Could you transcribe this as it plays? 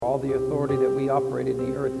all the authority that we operate in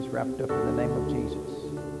the earth is wrapped up in the name of Jesus.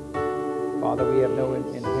 Father, we have no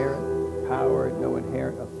inherent power, no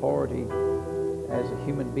inherent authority as a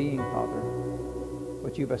human being, Father.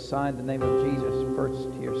 But you've assigned the name of Jesus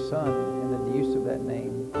first to your Son, and then the use of that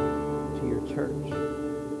name to your church.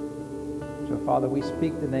 So, Father, we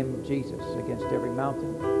speak the name of Jesus against every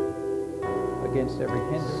mountain, against every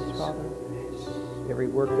hindrance, Father, every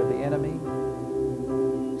work of the enemy.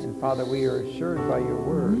 And, Father, we are assured by your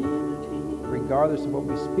word, regardless of what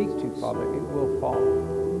we speak to, Father, it will fall.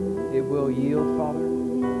 It will yield, Father,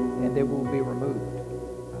 and it will be removed.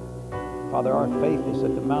 Father, our faith is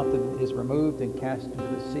that the mountain is removed and cast into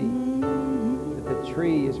the sea, that the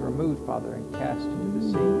tree is removed, Father, and cast into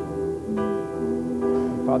the sea.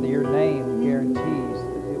 And Father, your name guarantees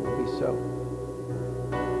that it will be so.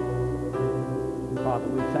 Father,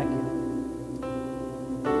 we thank you.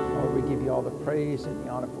 Lord, we give you all the praise and the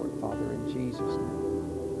honor for it, Father, in Jesus' name.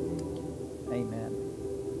 Amen.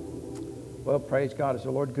 Well, praise God. Is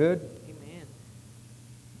the Lord good? Amen.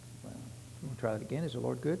 Well, we'll try that again. Is the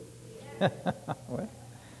Lord good? Well,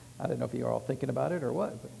 I don't know if you are all thinking about it or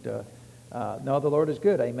what, but no, the Lord is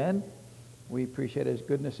good. Amen. We appreciate his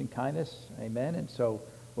goodness and kindness. Amen. And so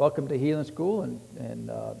welcome to Healing School, and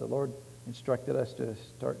the Lord instructed us to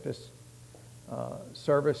start this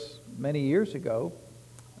service many years ago.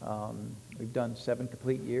 We've done 7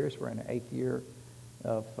 complete years. We're in the 8th year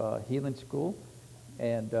of Healing School,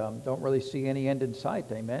 and don't really see any end in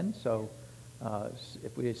sight. Amen. So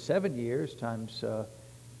if we did 7 years times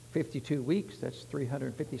 52 weeks, that's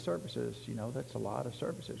 350 services. You know, that's a lot of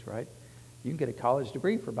services, right? You can get a college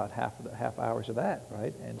degree for about half hours of that,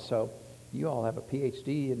 right? And so you all have a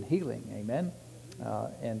PhD in healing, amen?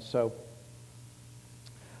 And so,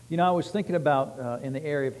 you know, I was thinking about in the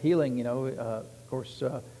area of healing, you know, of course,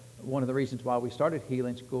 one of the reasons why we started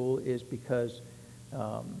Healing School is because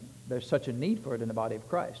there's such a need for it in the body of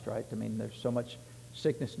Christ, right? I mean, there's so much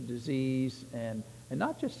sickness and disease, and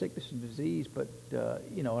not just sickness and disease, but,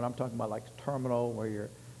 you know, and I'm talking about like terminal where you're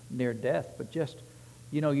near death, but just,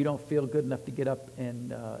 you know, you don't feel good enough to get up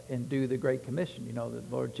and do the Great Commission. You know, the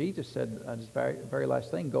Lord Jesus said, his very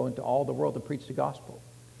last thing, go into all the world and preach the gospel.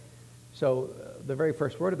 So the very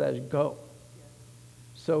first word of that is go.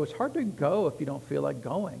 So it's hard to go if you don't feel like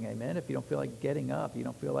going, amen? If you don't feel like getting up, you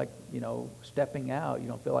don't feel like, you know, stepping out, you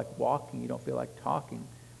don't feel like walking, you don't feel like talking.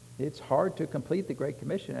 It's hard to complete the Great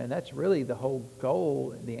Commission, and that's really the whole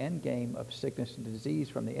goal, the end game of sickness and disease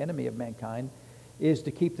from the enemy of mankind, is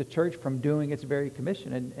to keep the church from doing its very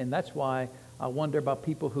commission. And that's why I wonder about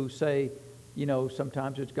people who say, you know,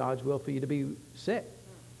 sometimes it's God's will for you to be sick.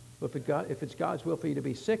 If it's God's will for you to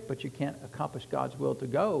be sick, but you can't accomplish God's will to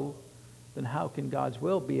go, then how can God's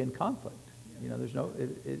will be in conflict? You know,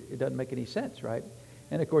 it doesn't make any sense, right?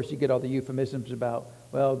 And of course, you get all the euphemisms about,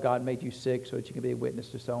 well, God made you sick so that you can be a witness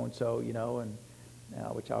to so-and-so, you know, and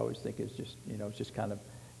which I always think is just, you know, it's just kind of,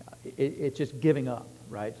 it's just giving up,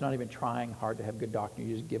 right? It's not even trying hard to have good doctrine.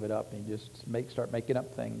 You just give it up and you just start making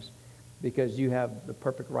up things because you have the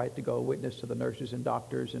perfect right to go witness to the nurses and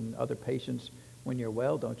doctors and other patients when you're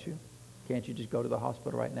well, don't you? Can't you just go to the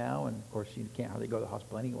hospital right now? And of course, you can't hardly go to the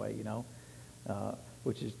hospital anyway, you know,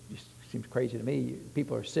 which just seems crazy to me.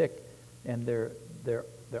 People are sick and they're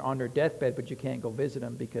on their deathbed, but you can't go visit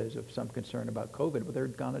them because of some concern about COVID. But they're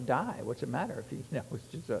gonna die. What's it matter if you know? It's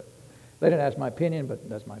just they didn't ask my opinion, but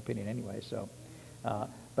that's my opinion anyway. So,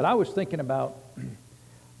 but I was thinking about,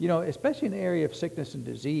 you know, especially in the area of sickness and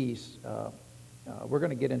disease. We're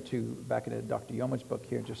going to get back into Dr. Yeoman's book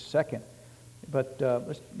here in just a second. But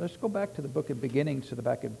let's go back to the book of beginnings, to the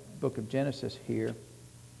back of book of Genesis here,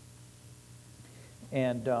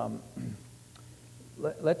 and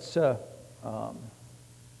let's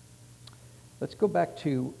go back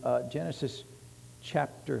to Genesis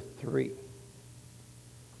chapter 3.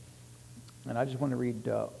 And I just want to read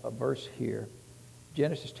a verse here.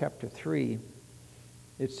 Genesis chapter 3,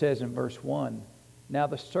 it says in verse 1, now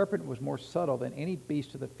the serpent was more subtle than any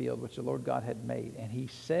beast of the field which the Lord God had made. And he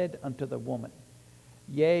said unto the woman,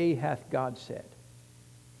 yea, hath God said.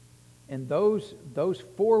 And those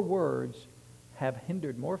 4 words have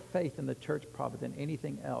hindered more faith in the church probably than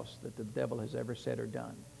anything else that the devil has ever said or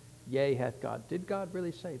done. Yea, hath God. Did God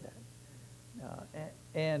really say that?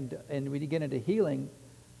 And when you get into healing,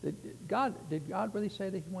 did God really say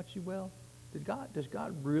that he wants you well? Does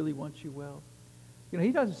God really want you well? You know,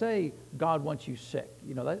 he doesn't say God wants you sick.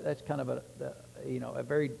 You know, that's kind of a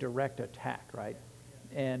very direct attack, right?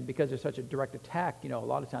 And because it's such a direct attack, you know, a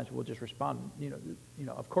lot of times we'll just respond, you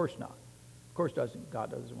know, of course not. Of course God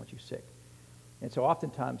doesn't want you sick. And so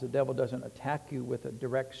oftentimes the devil doesn't attack you with a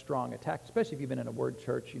direct, strong attack, especially if you've been in a word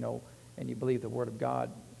church, you know, and you believe the word of God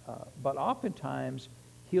But oftentimes,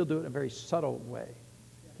 he'll do it in a very subtle way.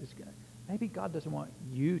 Maybe God doesn't want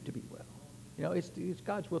you to be well. You know, it's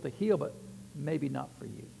God's will to heal, but maybe not for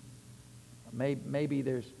you. Maybe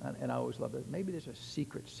there's, and I always love this, maybe there's a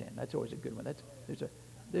secret sin. That's always a good one.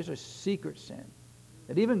 There's a secret sin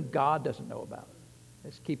that even God doesn't know about.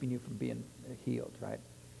 It's keeping you from being healed, right?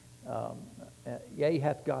 Yea,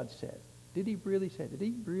 hath God said. Did he really say? Did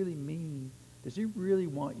he really mean? Does he really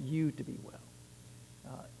want you to be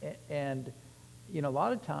well? And you know, a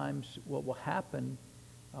lot of times, what will happen,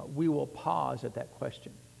 we will pause at that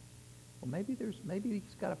question. Well, maybe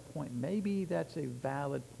he's got a point. Maybe that's a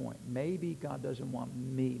valid point. Maybe God doesn't want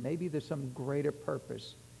me. Maybe there's some greater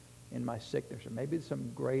purpose in my sickness, or maybe there's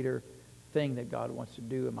some greater thing that God wants to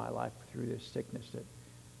do in my life through this sickness.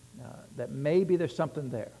 That maybe there's something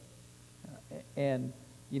there. And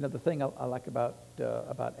you know, the thing I like about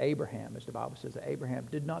Abraham is the Bible says that Abraham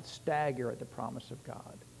did not stagger at the promise of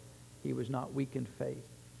God. He was not weak in faith.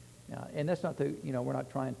 And that's not we're not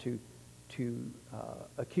trying to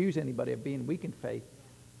accuse anybody of being weak in faith,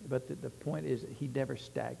 but the point is that he never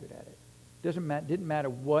staggered at it. Didn't matter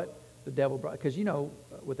what the devil brought, because you know,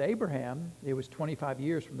 with Abraham, it was 25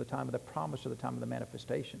 years from the time of the promise to the time of the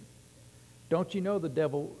manifestation. Don't you know the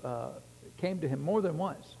devil came to him more than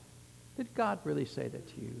once? Did God really say that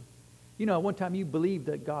to you? You know, one time you believed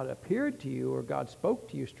that God appeared to you or God spoke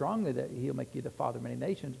to you strongly that he'll make you the father of many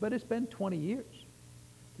nations, but it's been 20 years.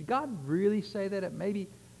 Did God really say that? Maybe, you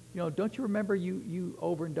know, don't you remember you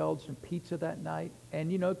overindulged in pizza that night?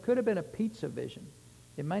 And, you know, it could have been a pizza vision.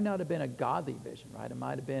 It might not have been a godly vision, right? It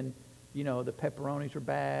might have been, you know, the pepperonis were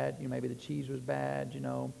bad. You know, maybe the cheese was bad, you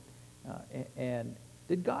know. And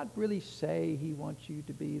did God really say he wants you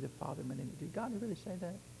to be the father of many nations? Did God really say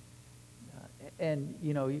that? And,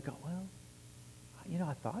 you know, you go, well, you know,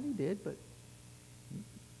 I thought he did, but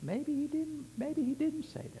maybe he didn't. Maybe he didn't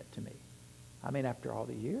say that to me. I mean, after all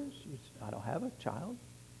the years, I don't have a child.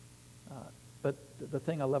 But the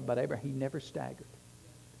thing I love about Abraham, he never staggered.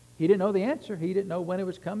 He didn't know the answer. He didn't know when it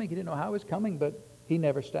was coming. He didn't know how it was coming, but he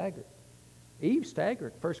never staggered. Eve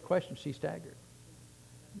staggered. First question, she staggered.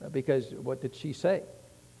 Because what did she say?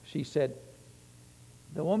 She said,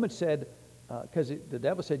 the woman said, because the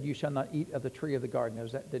devil said, you shall not eat of the tree of the garden.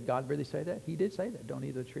 Did God really say that? He did say that. Don't eat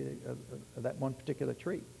of the tree of that one particular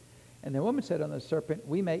tree. And the woman said unto the serpent,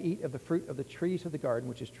 we may eat of the fruit of the trees of the garden,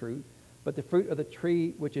 which is true, but the fruit of the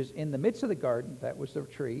tree which is in the midst of the garden, that was the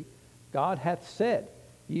tree, God hath said,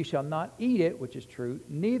 ye shall not eat it, which is true,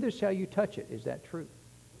 neither shall you touch it. Is that true?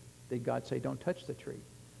 Did God say, don't touch the tree?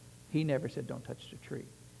 He never said, don't touch the tree.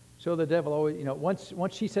 So the devil always, you know, once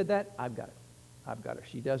she said that, I've got it. I've got her.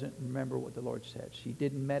 She doesn't remember what the Lord said. She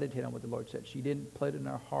didn't meditate on what the Lord said. She didn't put it in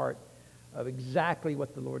her heart of exactly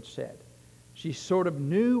what the Lord said. She sort of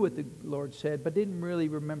knew what the Lord said, but didn't really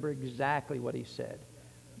remember exactly what he said.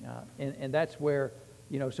 And that's where,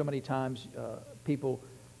 you know, so many times people,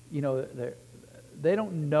 you know, they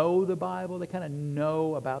don't know the Bible. They kind of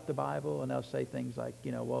know about the Bible, and they'll say things like,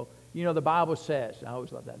 you know, well, you know, the Bible says. I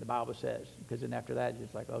always love that. The Bible says. Because then after that,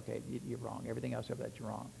 it's like, okay, you're wrong. Everything else after that, you're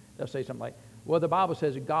wrong. They'll say something like, well, the Bible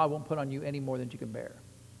says that God won't put on you any more than you can bear.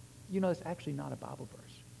 You know, that's actually not a Bible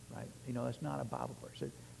verse, right? You know, that's not a Bible verse.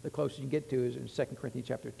 The closest you can get to is in 2 Corinthians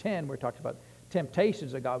chapter 10, where it talks about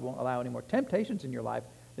temptations, that God won't allow any more temptations in your life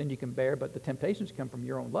than you can bear, but the temptations come from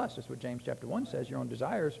your own lust. That's what James chapter 1 says, your own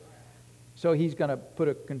desires. So he's going to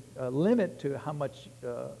put a limit to how much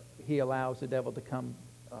he allows the devil to come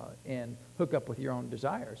and hook up with your own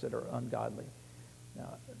desires that are ungodly.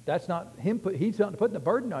 That's not him. He's not putting the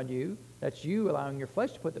burden on you. That's you allowing your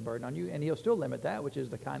flesh to put the burden on you, and he'll still limit that, which is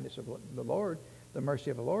the kindness of the Lord, the mercy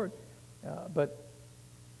of the Lord. But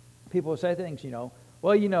people will say things, you know,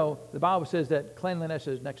 well, you know, the Bible says that cleanliness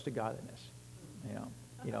is next to godliness.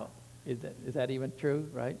 You know, is that even true,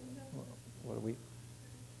 right? What are we?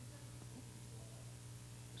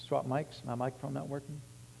 Swap mics. My microphone not working.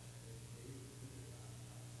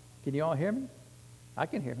 Can you all hear me? I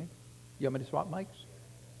can hear me. You want me to swap mics?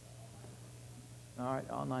 All right,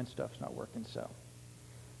 online stuff's not working, so.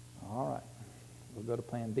 All right, we'll go to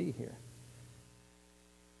plan B here.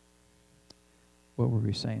 What were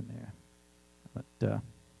we saying there? But,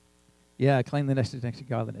 yeah, cleanliness is next to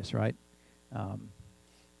godliness, right?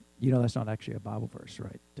 You know, that's not actually a Bible verse,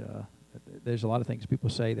 right? There's a lot of things people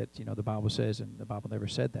say that, you know, the Bible says, and the Bible never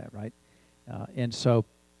said that, right? And so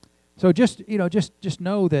just, you know, just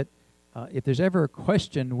know that if there's ever a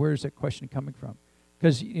question, where's that question coming from?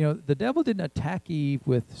 Because, you know, the devil didn't attack Eve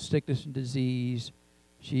with sickness and disease.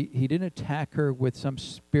 He didn't attack her with some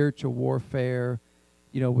spiritual warfare,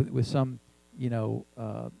 you know, with some, you know,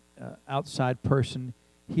 outside person.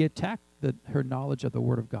 He attacked her knowledge of the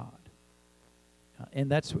Word of God.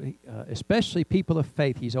 And that's especially people of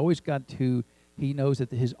faith. He's always got to, he knows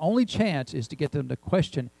that his only chance is to get them to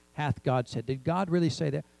question, hath God said? Did God really say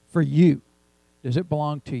that for you? Does it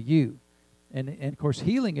belong to you? And of course,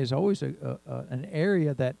 healing is always an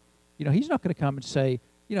area that, he's not going to come and say,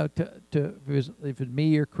 if it's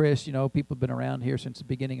me or Chris, people have been around here since the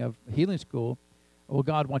beginning of healing school, well,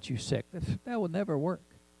 God wants you sick. That will never work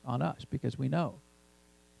on us because we know.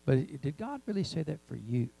 But did God really say that for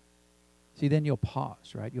you? See, then you'll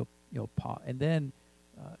pause, right? You'll pause. And then,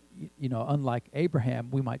 unlike Abraham,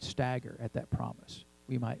 we might stagger at that promise.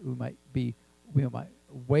 We might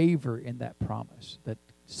waver in that promise that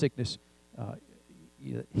sickness,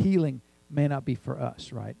 healing may not be for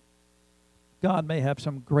us, right? God may have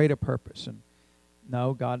some greater purpose, and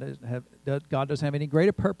no, God doesn't have any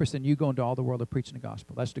greater purpose than you go into all the world of preaching the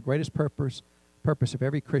gospel. That's the greatest purpose of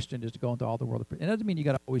every Christian, is to go into all the world. And it doesn't mean you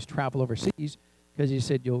got to always travel overseas, because he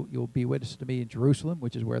said you'll be witnesses to me in Jerusalem,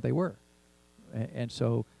 which is where they were. And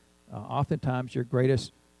so oftentimes your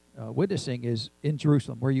greatest witnessing is in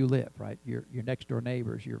Jerusalem, where you live, right? Your next door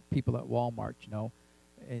neighbors, your people at Walmart,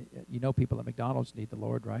 people at McDonald's need the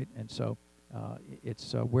Lord, right? And so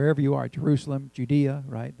it's wherever you are, Jerusalem, Judea,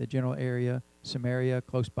 right? The general area, Samaria,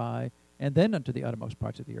 close by, and then unto the uttermost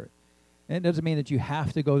parts of the earth. And it doesn't mean that you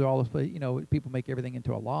have to go to all those places. People make everything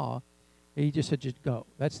into a law. He just said, just go.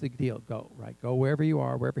 That's the deal. Go, right? Go wherever you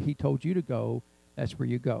are, wherever he told you to go. That's where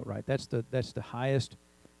you go, right? That's the highest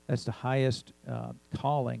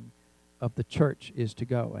calling of the church, is to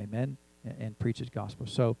go, amen, and preach his gospel.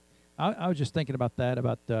 So I was just thinking about that,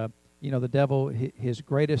 about the devil. His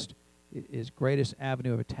greatest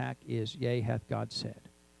avenue of attack is, yea, hath God said?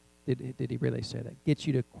 Did he really say that? Gets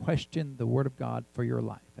you to question the Word of God for your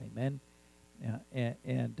life, amen.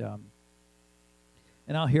 And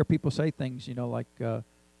I'll hear people say things, like, well,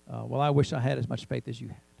 I wish I had as much faith as you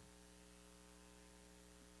had.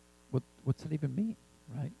 What's that even mean,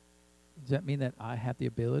 right? Does that mean that I have the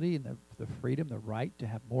ability and the freedom, the right to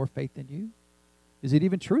have more faith than you? Is it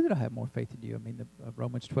even true that I have more faith than you? I mean,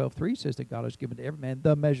 Romans 12:3 says that God has given to every man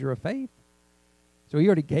the measure of faith. So he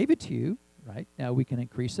already gave it to you, right? Now we can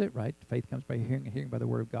increase it, right? Faith comes by hearing, and hearing by the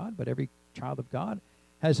Word of God. But every child of God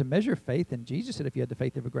has a measure of faith. And Jesus said, if you had the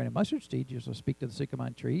faith of a grain of mustard seed, you shall speak to the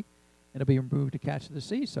sycamore tree, and it'll be removed to catch the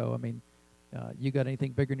sea. So, I mean, you got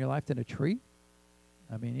anything bigger in your life than a tree?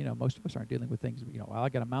 I mean, most of us aren't dealing with things, well, I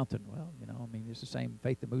got a mountain. Well, it's the same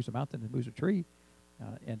faith that moves a mountain that moves a tree.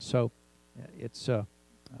 And so it's, I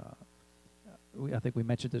think we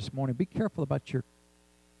mentioned this morning, be careful about your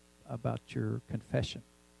confession.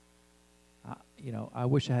 I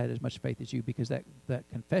wish I had as much faith as you, because that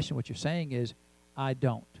confession, what you're saying is, I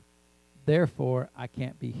don't. Therefore, I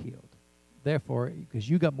can't be healed. Therefore, because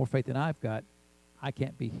you got more faith than I've got, I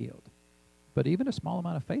can't be healed. But even a small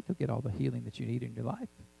amount of faith will get all the healing that you need in your life.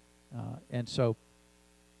 And so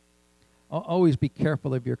always be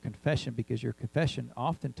careful of your confession, because your confession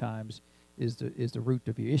oftentimes is the root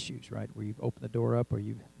of your issues, right? Where you've opened the door up, or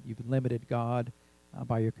you've limited God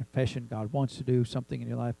by your confession. God wants to do something in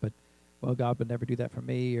your life, but, well, God would never do that for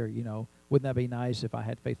me, or, wouldn't that be nice if I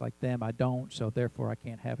had faith like them? I don't, so therefore I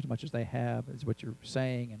can't have as much as they have, is what you're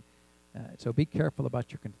saying. And so be careful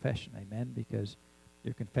about your confession, amen, because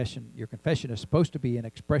your confession is supposed to be an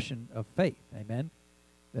expression of faith, amen.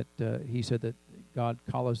 That he said that God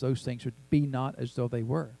calls those things which be not as though they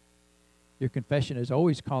were. Your confession is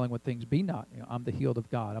always calling what things be not. I'm the healed of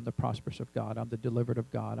God. I'm the prosperous of God. I'm the delivered of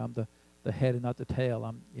God. I'm the head and not the tail.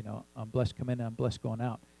 I'm blessed coming in. I'm blessed going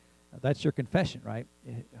out. That's your confession, right?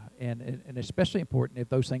 And especially important if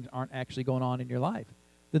those things aren't actually going on in your life.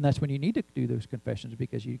 Then that's when you need to do those confessions,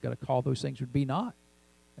 because you've got to call those things would be not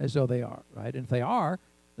as though they are, right? And if they are,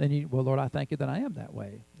 then well, Lord, I thank you that I am that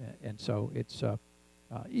way. And so it's,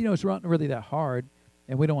 it's not really that hard,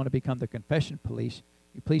 and we don't want to become the confession police.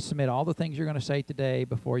 You please submit all the things you're going to say today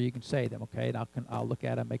before you can say them, okay? And I'll look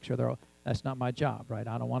at them, make sure that's not my job, right?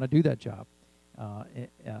 I don't want to do that job.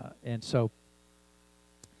 And so,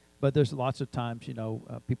 but there's lots of times,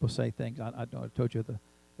 people say things. I told you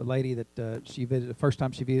the lady that she visited, the first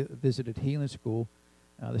time she visited healing school,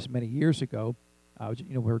 this is many years ago.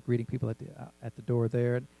 We were greeting people at the door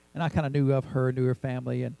there, and I kind of knew of her, knew her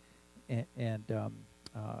family,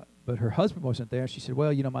 but her husband wasn't there. She said,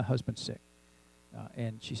 well, my husband's sick.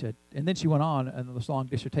 And she said, and then she went on in this long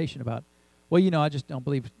dissertation about, well, I just don't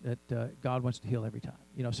believe that God wants to heal every time.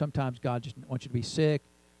 Sometimes God just wants you to be sick.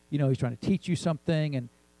 He's trying to teach you something,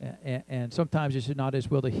 and sometimes it's not his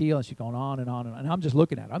will to heal. And she's going on and on and on. And I'm just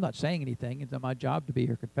looking at her. I'm not saying anything. It's not my job to be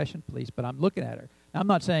her confession police, but I'm looking at her. Now, I'm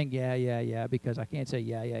not saying yeah, because I can't say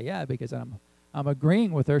yeah, because I'm I'm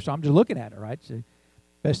agreeing with her, so I'm just looking at her, right? So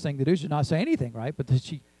best thing to do is to not say anything, right? But then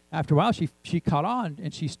after a while, she caught on,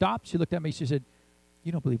 and she stopped. She looked at me. She said,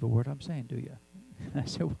 "You don't believe a word I'm saying, do you?" I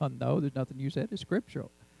said, "Well, no, there's nothing you said. It's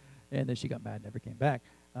scriptural." And then she got mad and never came back.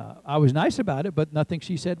 I was nice about it, but nothing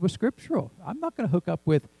she said was scriptural. I'm not going to hook up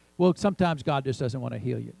with, well, sometimes God just doesn't want to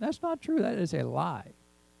heal you. That's not true. That is a lie.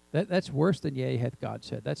 That's worse than yea hath God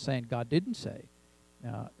said. That's saying God didn't say.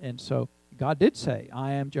 And so God did say,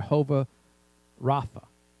 I am Jehovah Rapha.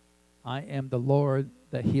 I am the Lord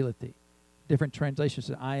that healeth thee. Different translations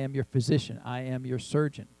say, I am your physician. I am your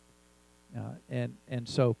surgeon. And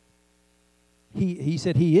so he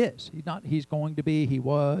said he is. He's going to be, he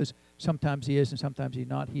was. Sometimes he is and sometimes he's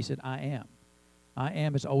not. He said, I am. I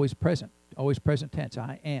am is always present tense.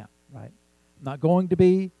 I am, right? I'm not going to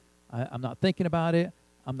be. I'm not thinking about it.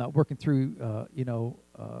 I'm not working through,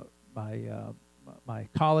 my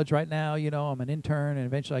college right now. I'm an intern, and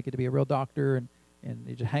eventually I get to be a real doctor, and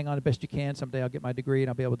you just hang on the best you can. Someday I'll get my degree, and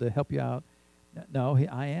I'll be able to help you out. No,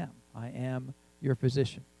 I am. I am your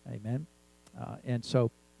physician. Amen. And so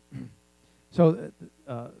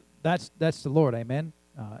that's the Lord. Amen.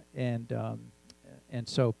 And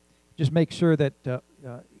so just make sure that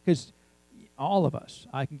because all of us,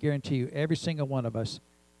 I can guarantee you, every single one of us,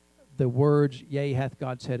 the words, yea, hath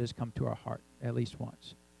God said, has come to our heart at least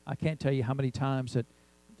once. I can't tell you how many times that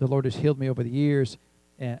the Lord has healed me over the years,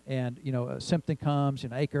 and a symptom comes,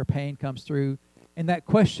 an ache or pain comes through, and that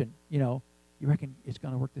question, you reckon it's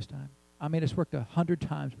going to work this time? I mean, it's worked 100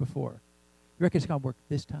 times before. You reckon it's going to work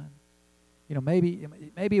this time? Maybe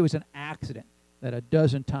it was an accident that a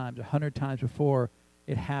dozen times, 100 times before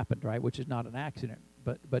it happened, right? Which is not an accident,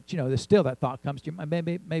 but there's still that thought comes to you.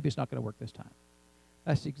 Maybe it's not going to work this time.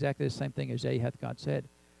 That's exactly the same thing as yea hath God said.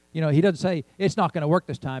 He doesn't say it's not going to work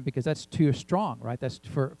this time because that's too strong, right? That's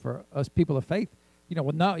for us people of faith.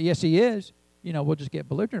 Well, no, yes, he is. We'll just get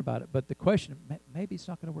belligerent about it. But the question, maybe it's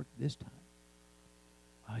not going to work this time.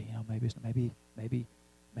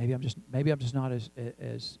 Maybe I'm just not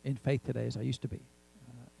as in faith today as I used to be.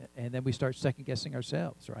 And then we start second guessing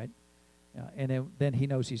ourselves, right? And then he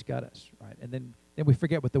knows he's got us, right? And then we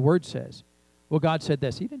forget what the word says. Well, God said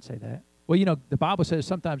this. He didn't say that. Well, the Bible says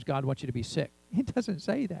sometimes God wants you to be sick. He doesn't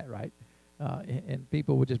say that, right? And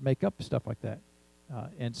people would just make up stuff like that.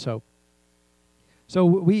 And so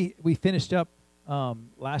we finished up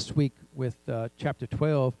last week with chapter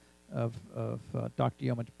 12 of Dr.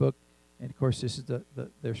 Yeoman's book. And, of course, this is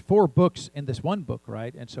there's 4 books in this one book,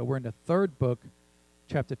 right? And so we're in the 3rd book,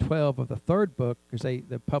 chapter 12 of the 3rd book, because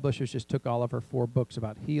the publishers just took all of her 4 books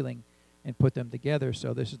about healing and put them together.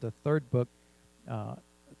 So this is the 3rd book,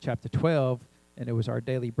 chapter 12, and it was our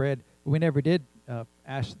daily bread. We never did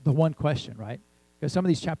ask the one question, right? Because some of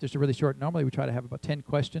these chapters are really short. Normally we try to have about 10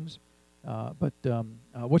 questions. But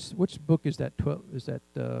which book is that?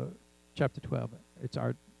 Chapter 12? It's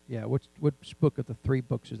our, which book of the 3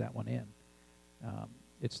 books is that one in?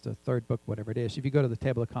 It's the 3rd book, whatever it is. If you go to the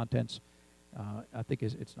table of contents, I think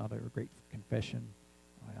it's not a great confession.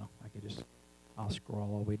 Well, I'll scroll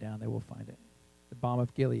all the way down there. We'll find it. The Balm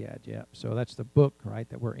of Gilead, yeah. So that's the book, right,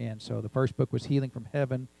 that we're in. So the first book was Healing from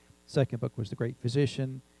Heaven. Second book was The Great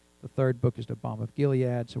Physician. The 3rd book is the Balm of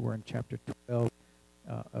Gilead. So we're in chapter 12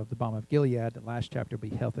 of the Balm of Gilead. The last chapter will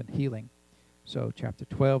be Health and Healing. So chapter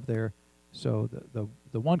 12 there. So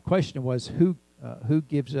the one question was, who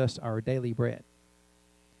gives us our daily bread?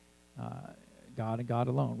 God and God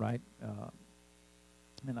alone, right?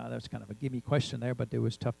 And that's kind of a gimme question there, but it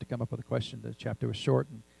was tough to come up with a question. The chapter was short,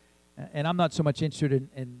 and I'm not so much interested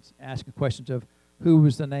in asking questions of who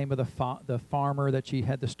was the name of the farmer that she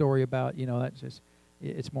had the story about. That's just,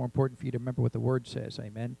 it's more important for you to remember what the Word says.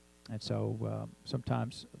 Amen. And so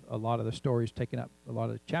sometimes a lot of the stories taken up, a lot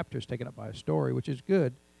of the chapters taken up by a story, which is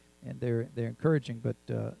good, and they're encouraging. But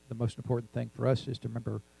the most important thing for us is to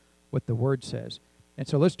remember what the Word says. And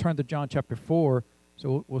so let's turn to John chapter 4.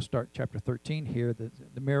 So we'll start chapter 13 here.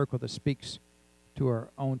 The miracle that speaks to our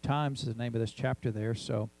own times is the name of this chapter there.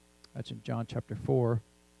 So that's in John chapter 4.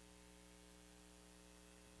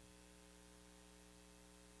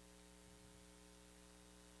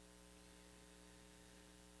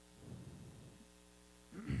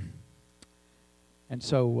 And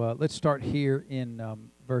so let's start here in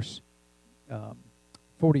verse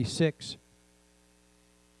 46.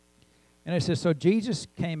 And it says, So Jesus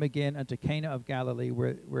came again unto Cana of Galilee,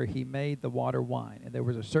 where he made the water wine. And there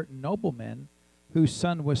was a certain nobleman whose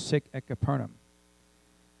son was sick at Capernaum.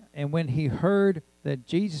 And when he heard that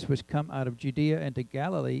Jesus was come out of Judea into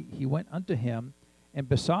Galilee, he went unto him and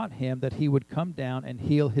besought him that he would come down and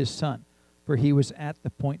heal his son, for he was at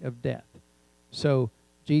the point of death. So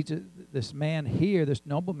Jesus, this man here, this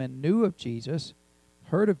nobleman knew of Jesus,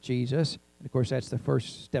 heard of Jesus, and of course that's the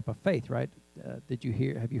first step of faith, right?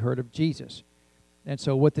 Have you heard of Jesus? And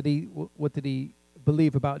so what did he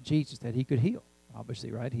believe about Jesus? That he could heal,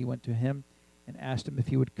 obviously, right? He went to him and asked him if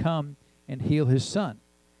he would come and heal his son.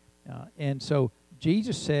 And so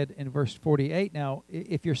Jesus said in verse 48, now,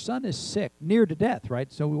 if your son is sick, near to death,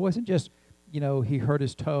 right? So it wasn't just, he hurt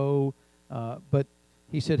his toe, but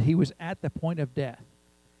he said he was at the point of death.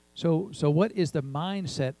 So what is the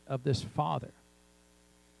mindset of this father?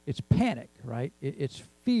 It's panic, right? It's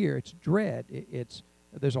fear, it's dread,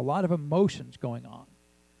 there's a lot of emotions going on.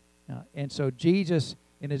 And so Jesus,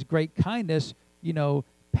 in his great kindness,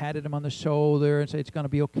 patted him on the shoulder and said, it's going to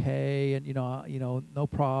be okay, and, no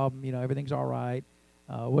problem, everything's all right.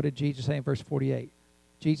 What did Jesus say in verse 48?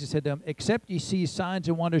 Jesus said to him, except ye see signs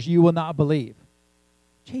and wonders, you will not believe.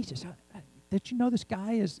 Jesus, did you know this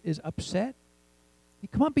guy is upset?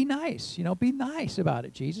 Come on, be nice. Be nice about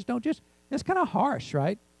it, Jesus. Don't just, that's kind of harsh,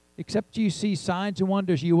 right? Except you see signs and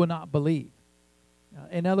wonders, you will not believe.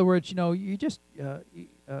 In other words, you just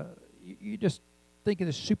think of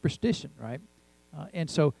this superstition, right? And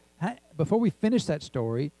so before we finish that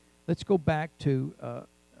story, let's go back to,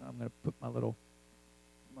 I'm going to put my little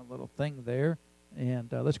thing there,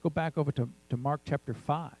 and let's go back over to Mark chapter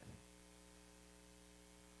 5.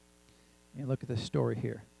 And look at this story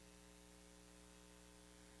here.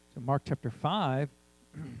 So Mark chapter 5,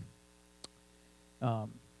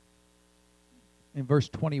 in verse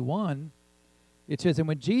 21, it says, and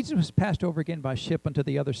when Jesus was passed over again by ship unto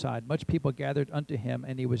the other side, much people gathered unto him,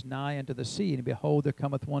 and he was nigh unto the sea. And behold, there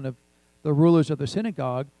cometh one of the rulers of the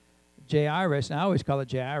synagogue, Jairus. And I always call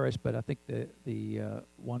it Jairus, but I think the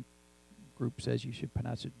one group says you should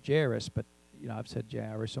pronounce it Jairus. But I've said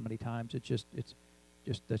Jairus so many times.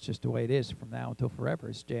 That's just the way it is from now until forever.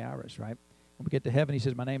 It's Jairus, right? When we get to heaven, he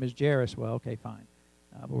says, my name is Jairus. Well, okay, fine.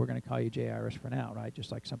 But we're going to call you Jairus for now, right?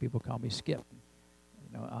 Just like some people call me Skip.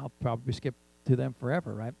 I'll probably skip to them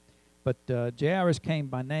forever, right? But Jairus came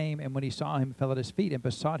by name, and when he saw him, fell at his feet and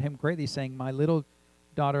besought him greatly, saying, my little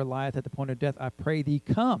daughter lieth at the point of death. I pray thee,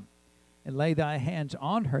 come and lay thy hands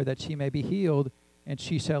on her, that she may be healed, and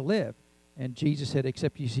she shall live. And Jesus said,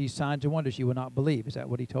 except you see signs and wonders, you will not believe. Is that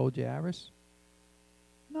what he told Jairus?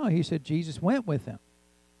 No, he said Jesus went with him.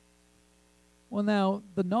 Well, now,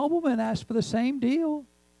 the nobleman asked for the same deal,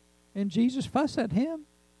 and Jesus fussed at him.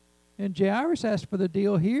 And Jairus asked for the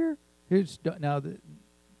deal here. Now,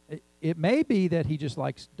 it may be that he just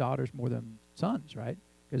likes daughters more than sons, right?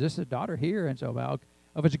 Because this is a daughter here, and so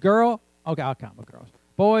if it's a girl, okay, I'll come with girls.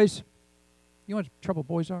 Boys, you know what trouble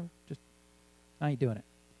boys are? I ain't doing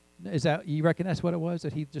it. You reckon that's what it was,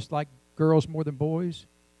 that he just liked girls more than boys?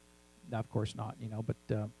 No, of course not,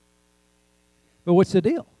 but what's the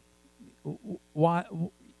deal? Why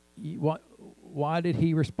did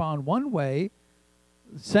he respond one way?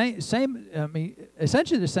 Same. I mean,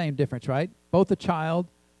 essentially the same difference, right? Both a child,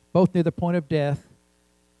 both near the point of death,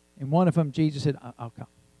 and one of them, Jesus said, "I'll come."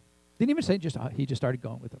 Didn't even say he just started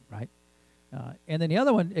going with them, right? And then the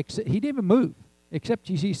other one, he didn't even move. Except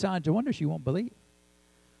you see signs and wonders, you won't believe.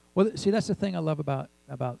 Well, see, that's the thing I love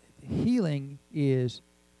about healing is,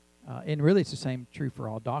 and really it's the same true for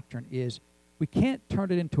all doctrine, is we can't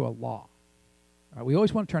turn it into a law. Right, we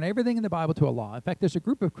always want to turn everything in the Bible to a law. In fact, there's a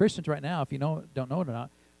group of Christians right now, if you don't know it or not,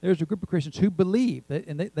 there's a group of Christians who believe,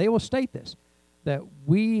 and they will state this, that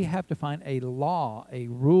we have to find a law, a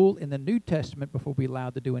rule in the New Testament before we're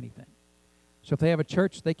allowed to do anything. So if they have a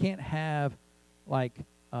church, they can't have like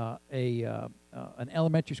an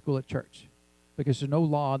elementary school at church, because there's no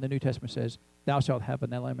law in the New Testament says, thou shalt have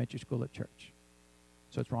an elementary school at church.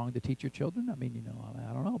 So it's wrong to teach your children? I mean,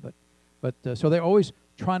 I don't know, but so they're always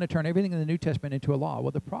trying to turn everything in the New Testament into a law.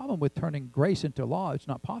 Well, the problem with turning grace into law, it's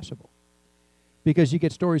not possible. Because you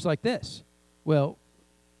get stories like this. Well,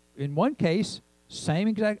 in one case, same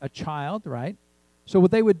exact, a child, right? So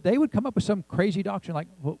they would come up with some crazy doctrine like,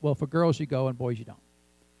 well, for girls you go and boys you don't.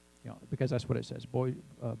 Because that's what it says.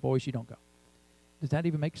 Boys you don't go. Does that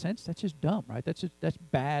even make sense? That's just dumb, right? That's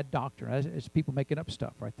bad doctrine. It's people making up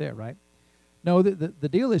stuff right there, right? No, the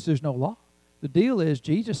deal is there's no law. The deal is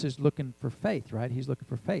Jesus is looking for faith, right? He's looking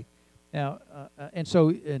for faith. Now, and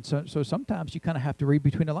so sometimes you kind of have to read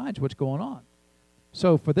between the lines what's going on.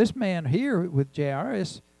 So for this man here with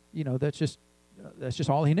Jairus, that's just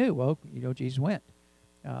all he knew. Well, Jesus went.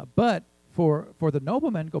 But for the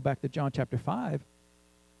nobleman, go back to John chapter 5,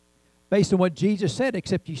 based on what Jesus said,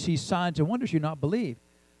 except you see signs and wonders, you not believe.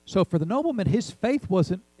 So for the nobleman, his faith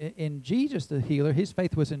wasn't in Jesus the healer. His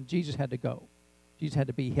faith was in Jesus had to go. Jesus had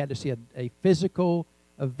to be. He had to see a physical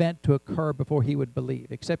event to occur before he would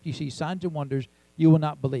believe. Except you see signs and wonders, you will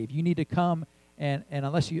not believe. You need to come, and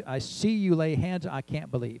unless I see you lay hands, I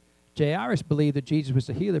can't believe. Jairus believed that Jesus was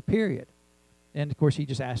the healer, period. And, of course, he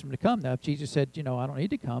just asked him to come. Now, if Jesus said, I don't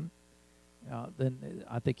need to come, then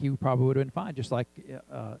I think he probably would have been fine. Just like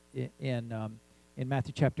in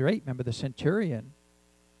Matthew chapter 8, remember the centurion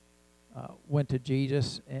went to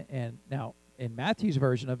Jesus. And now, in Matthew's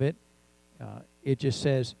version of it, it just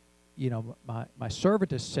says, my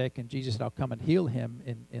servant is sick, and Jesus said, I'll come and heal him.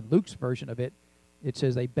 In Luke's version of it, it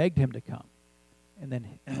says they begged him to come. And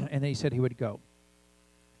then he said he would go.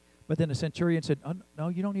 But then the centurion said, oh, no,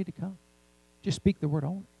 you don't need to come. Just speak the word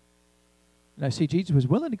only. And I see Jesus was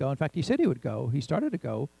willing to go. In fact, he said he would go. He started to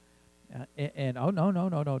go. Oh,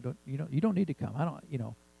 no, you don't need to come. I don't,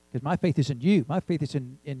 because my faith is in you. My faith is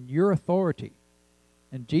in your authority.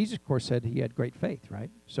 And Jesus, of course, said he had great faith,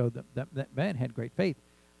 right? So that man had great faith.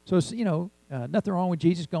 So, nothing wrong with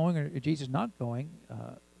Jesus going or Jesus not going.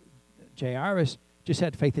 Jairus just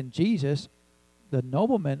had faith in Jesus. The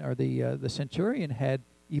nobleman or the centurion had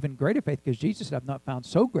even greater faith, because Jesus said, I've not found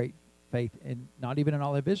so great faith, in not even in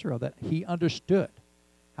all of Israel, that he understood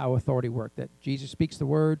how authority worked, that Jesus speaks the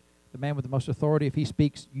word, the man with the most authority, if he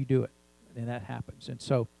speaks, you do it, and that happens. And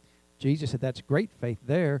so Jesus said that's great faith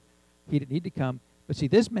there. He didn't need to come. But see,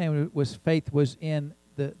 this man faith was in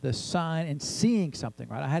the sign and seeing something,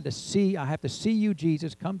 right? I have to see you,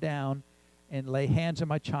 Jesus, come down and lay hands on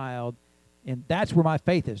my child, and that's where my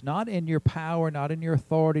faith is, not in your power, not in your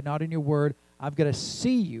authority, not in your word. I've got to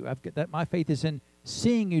see you. My faith is in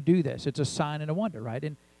seeing you do this. It's a sign and a wonder, right?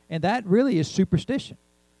 And that really is superstition.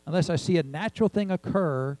 Unless I see a natural thing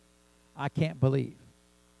occur, I can't believe.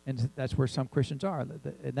 And that's where some Christians are.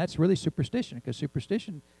 And that's really superstition, because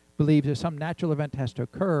superstition believes that some natural event has to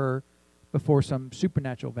occur before some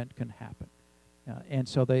supernatural event can happen. And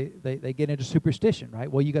so they get into superstition,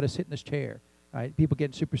 right? Well, you got to sit in this chair, right? People get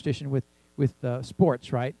in superstition with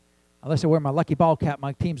sports, right? Unless I wear my lucky ball cap,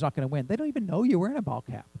 my team's not going to win. They don't even know you're wearing a ball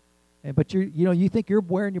cap. But you think you're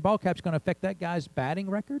wearing your ball cap's going to affect that guy's batting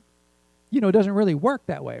record? It doesn't really work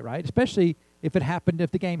that way, right? Especially if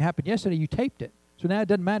the game happened yesterday, you taped it. So now it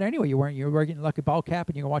doesn't matter anyway. You're wearing your lucky ball cap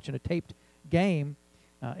and you're watching a taped game.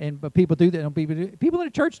 But people do that. People in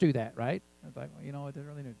the church do that, right? It's like, well,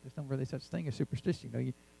 there's not really such thing as superstition.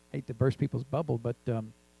 You hate to burst people's bubble, but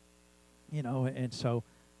and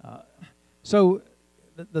so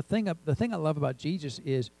the thing I love about Jesus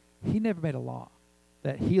is he never made a law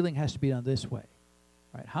that healing has to be done this way,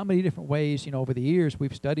 right? How many different ways, over the years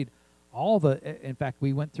we've studied in fact,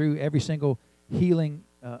 we went through every single healing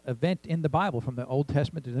event in the Bible, from the Old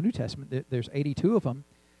Testament to the New Testament. There's 82 of them,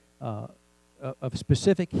 of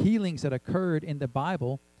specific healings that occurred in the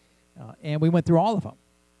Bible, and we went through all of them.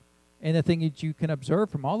 And the thing that you can observe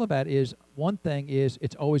from all of that is, one thing is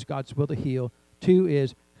it's always God's will to heal. Two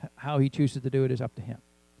is how he chooses to do it is up to him.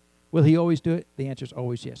 Will he always do it? The answer is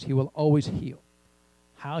always yes. He will always heal.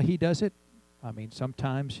 How he does it,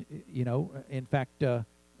 sometimes, in fact,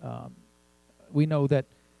 we know that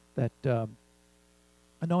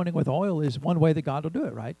anointing with oil is one way that God will do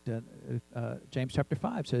it, right? James chapter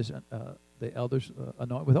 5 says the elders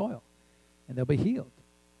anoint with oil, and they'll be healed.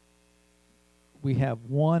 We have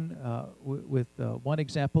one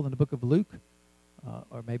example in the book of Luke,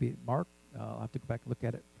 or maybe Mark. I'll have to go back and look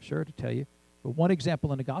at it for sure to tell you. But one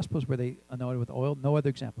example in the Gospels where they anointed with oil. No other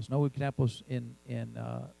examples. No examples in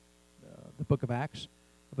the book of Acts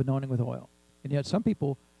of anointing with oil. And yet some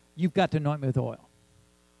people, you've got to anoint me with oil.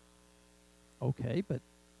 Okay, but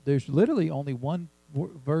there's literally only one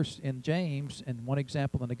verse in James and one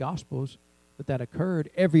example in the Gospels that occurred.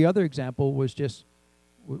 Every other example was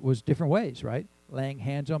different ways, right? Laying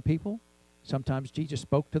hands on people. Sometimes Jesus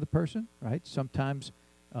spoke to the person, right? Sometimes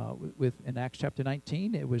in Acts chapter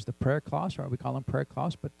 19, it was the prayer cloths, right? We call them prayer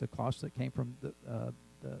cloths, but the cloths that came from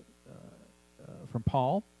from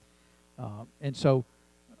Paul. And so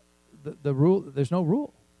the rule, there's no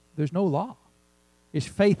rule. There's no law.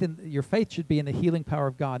 Your faith should be in the healing power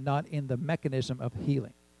of God, not in the mechanism of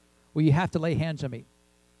healing. Well, you have to lay hands on me.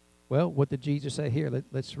 Well, what did Jesus say here?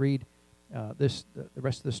 Let's read the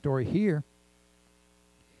rest of the story here.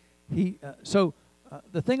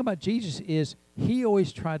 The thing about Jesus is he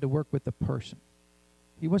always tried to work with the person.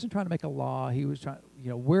 He wasn't trying to make a law. He was trying,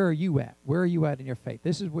 where are you at? Where are you at in your faith?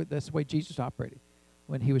 That's the way Jesus operated.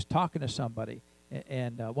 When he was talking to somebody,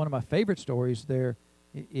 and one of my favorite stories there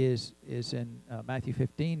is in Matthew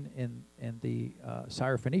 15 in the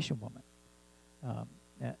Syrophoenician woman,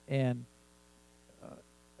 and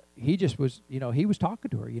he just was, he was talking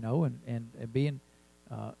to her, and being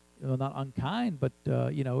not unkind, but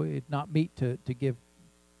it not meet to give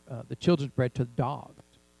the children's bread to the dogs.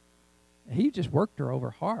 He just worked her over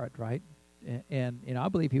hard, right? and I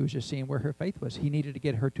believe he was just seeing where her faith was. He needed to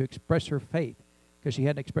get her to express her faith, because she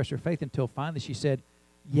hadn't expressed her faith until finally she said,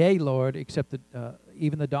 "Yea, Lord, except that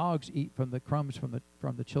even the dogs eat from the crumbs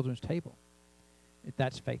from the children's table."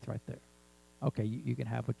 That's faith right there. Okay, you can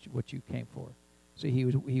have what you came for. So he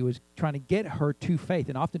was trying to get her to faith,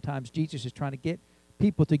 and oftentimes Jesus is trying to get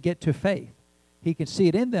people to get to faith. He can see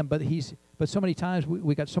it in them, but so many times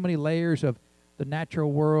we got so many layers of the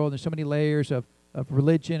natural world and so many layers of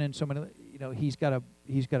religion, and so many, he's got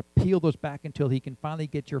to peel those back until he can finally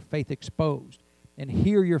get your faith exposed and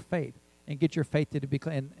hear your faith and get your faith to be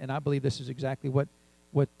clear. And I believe this is exactly what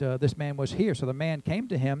this man was here. So the man came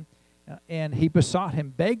to him, and he besought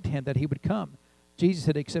him, begged him that he would come. Jesus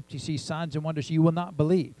said, "Except you see signs and wonders, you will not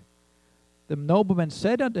believe." The nobleman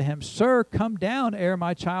said unto him, "Sir, come down ere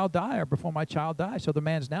my child die," or before my child dies. So the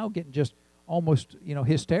man's now getting just almost,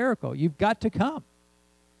 hysterical. You've got to come.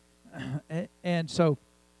 And so,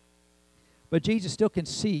 but Jesus still can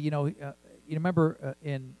see. You remember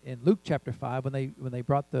in Luke chapter 5 when they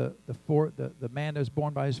brought the man that was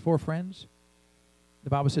born by his 4 friends. The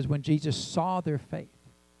Bible says when Jesus saw their faith.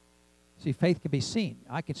 See, faith can be seen.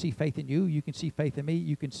 I can see faith in you. You can see faith in me.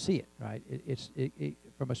 You can see it, right? It's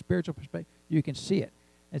from a spiritual perspective, you can see it.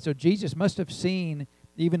 And so Jesus must have seen,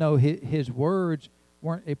 even though his words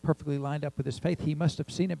weren't perfectly lined up with his faith, he must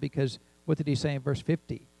have seen it, because what did he say in verse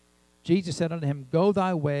 50? Jesus said unto him, "Go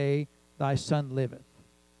thy way, thy son liveth."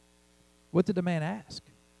 What did the man ask?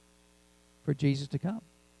 For Jesus to come.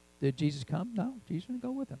 Did Jesus come? No, Jesus didn't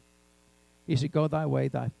go with him. He said, "Go thy way,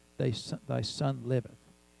 thy son liveth."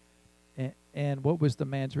 And what was the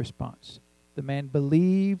man's response? The man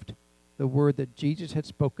believed the word that Jesus had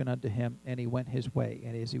spoken unto him, and he went his way.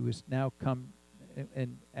 And as he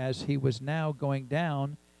was now going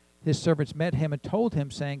down, his servants met him and told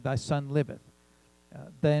him, saying, "Thy son liveth."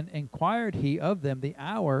 Then inquired he of them the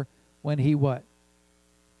hour when he what?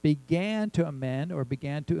 Began to amend, or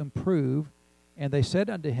began to improve. And they said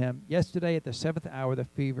unto him, "Yesterday at the 7th hour the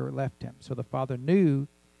fever left him." So the father knew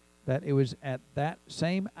that it was at that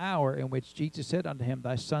same hour in which Jesus said unto him,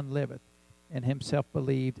 "Thy son liveth," and himself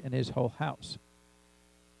believed in his whole house.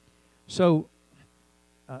 So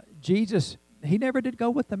Jesus, he never did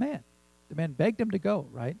go with the man. The man begged him to go,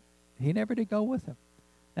 right? He never did go with him.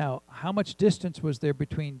 Now, how much distance was there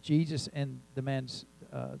between Jesus and the man's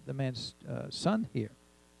son here?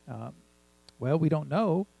 Well, we don't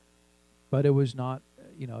know, but it was not,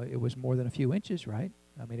 it was more than a few inches, right?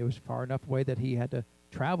 I mean, it was far enough away that he had to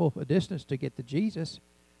travel a distance to get to Jesus.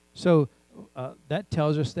 So that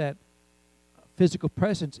tells us that physical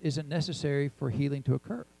presence isn't necessary for healing to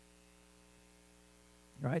occur,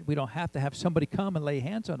 right? We don't have to have somebody come and lay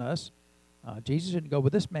hands on us. Jesus didn't go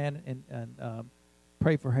with this man and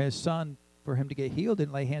pray for his son for him to get healed,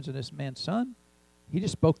 didn't lay hands on this man's son. He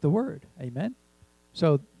just spoke the word. Amen?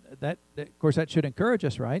 So that of course, that should encourage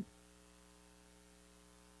us, right?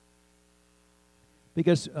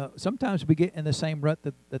 Because sometimes we get in the same rut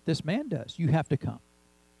that this man does. You have to come.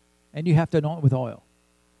 And you have to anoint with oil.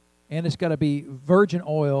 And it's got to be virgin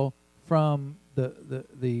oil from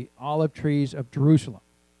the olive trees of Jerusalem.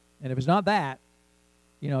 And if it's not that,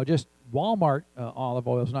 just Walmart olive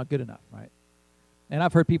oil is not good enough, right? And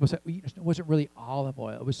I've heard people say, it wasn't really olive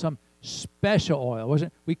oil. It was some special oil. It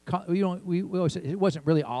wasn't, we always say it wasn't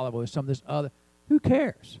really olive oil. It was some of this other. Who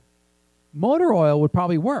cares? Motor oil would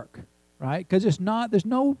probably work, right? Because is there an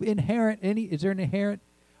inherent,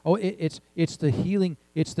 it's the healing,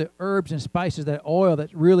 it's the herbs and spices, that oil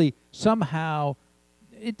that really somehow,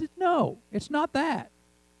 no, it's not that.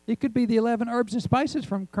 It could be the 11 herbs and spices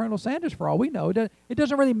from Colonel Sanders for all we know. It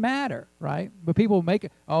doesn't really matter, right? But people make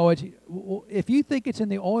it, if you think it's in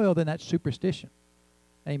the oil, then that's superstition.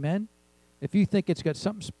 Amen? If you think it's got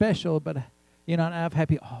something special, but, I've had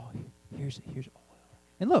people, here's oil.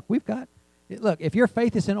 And look, if your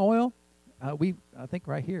faith is in oil, I think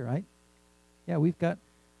right here, right? Yeah, we've got,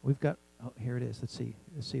 here it is. Let's see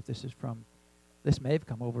if this may have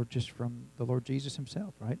come over just from the Lord Jesus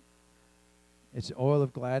himself, right? It's oil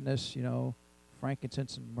of gladness,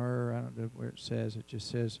 frankincense and myrrh. I don't know where it says. It just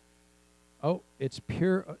says, it's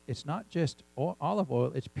pure. It's not just olive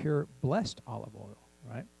oil. It's pure blessed olive oil,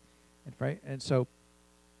 right? And so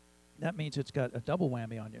that means it's got a double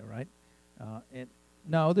whammy on you, right? And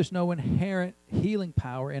no, there's no inherent healing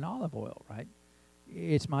power in olive oil, right?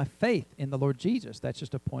 It's my faith in the Lord Jesus. That's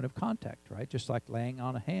just a point of contact, right? Just like laying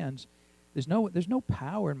on of hands. There's no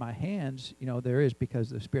power in my hands. There is,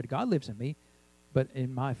 because the Spirit of God lives in me. But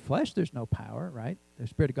in my flesh, there's no power, right? The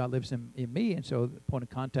Spirit of God lives in me, and so the point of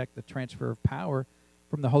contact, the transfer of power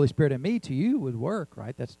from the Holy Spirit in me to you would work,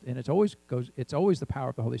 right? It's always the power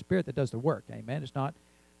of the Holy Spirit that does the work. Amen. It's not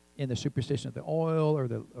in the superstition of the oil or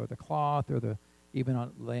the cloth or the even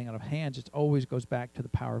on laying out of hands, it always goes back to the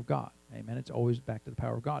power of God. Amen. It's always back to the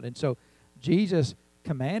power of God. And so Jesus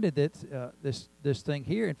commanded that this thing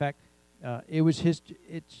here. In fact, it was his.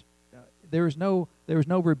 There was no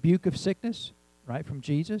rebuke of sickness, right, from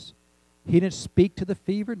Jesus. He didn't speak to the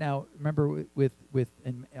fever. Now remember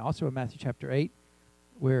and also in Matthew chapter 8,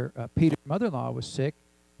 where Peter's mother-in-law was sick,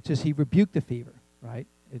 it says he rebuked the fever, right?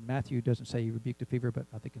 In Matthew it doesn't say he rebuked the fever, but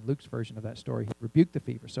I think in Luke's version of that story he rebuked the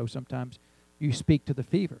fever. So sometimes you speak to the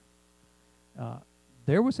fever.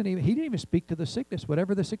 He didn't even speak to the sickness.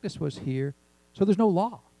 Whatever the sickness was here, so there's no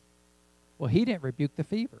law. Well, he didn't rebuke the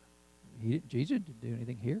fever. Jesus didn't do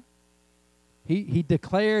anything here. He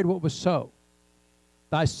declared what was so.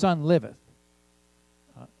 Thy son liveth.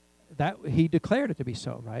 That he declared it to be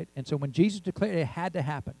so, right? And so when Jesus declared it, it had to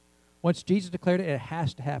happen. Once Jesus declared it, it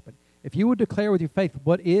has to happen. If you would declare with your faith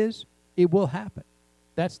what is, it will happen.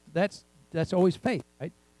 That's always faith,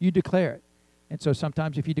 right? You declare it. And so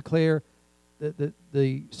sometimes if you declare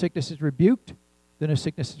the sickness is rebuked, then a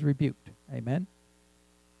sickness is rebuked. Amen?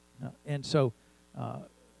 And so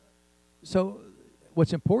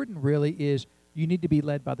what's important really is you need to be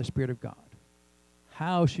led by the Spirit of God.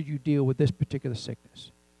 How should you deal with this particular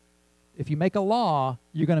sickness? If you make a law,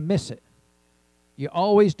 you're going to miss it. You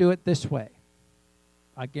always do it this way.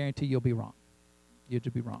 I guarantee you'll be wrong. You'll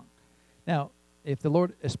just be wrong. Now, if the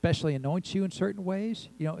Lord especially anoints you in certain ways,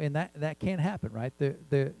 and that can happen, right?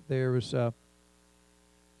 There was,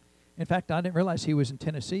 in fact, I didn't realize he was in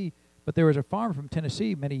Tennessee, but there was a farmer from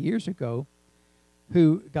Tennessee many years ago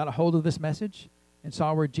who got a hold of this message and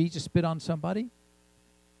saw where Jesus spit on somebody.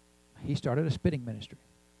 He started a spitting ministry.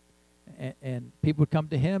 And people would come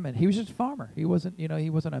to him, and he was just a farmer. He wasn't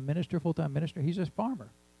a minister, full-time minister. He's just a farmer.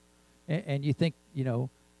 And you think,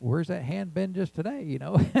 where's that hand been just today,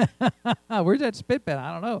 Where's that spit been?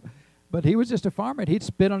 I don't know. But he was just a farmer, and he'd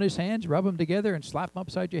spit on his hands, rub them together, and slap them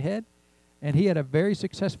upside your head. And he had a very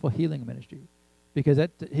successful healing ministry because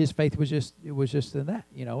his faith was just in that,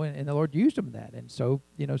 and the Lord used him in that. And so,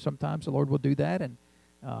 sometimes the Lord will do that.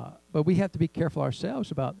 But we have to be careful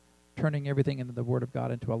ourselves about turning everything into the Word of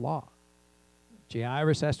God into a law.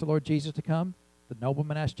 Jairus asked the Lord Jesus to come. The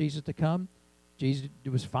nobleman asked Jesus to come. Jesus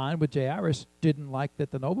was fine with Jairus, didn't like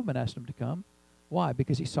that the nobleman asked him to come. Why?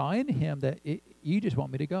 Because he saw in him that you just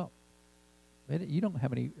want me to go. You don't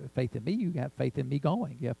have any faith in me. You have faith in me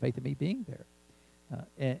going. You have faith in me being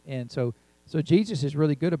there. And so Jesus is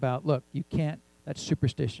really good about, look, you can't, that's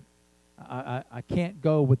superstition. I can't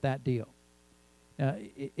go with that deal. Now,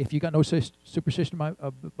 if you got no superstition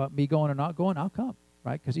about me going or not going, I'll come,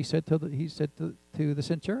 right? Because he said to the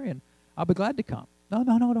centurion, I'll be glad to come. No,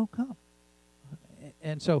 don't come.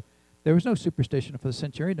 And so there was no superstition for the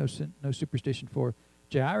centurion, no superstition for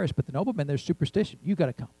Jairus, but the nobleman, there's superstition. You got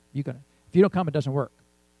to come. If you don't come, it doesn't work.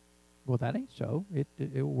 Well, that ain't so. It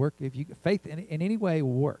will work. If you faith in any way, it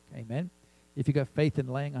will work. Amen. If you got faith in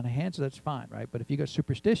laying on hands, that's fine, right? But if you got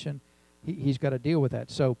superstition, he's got to deal with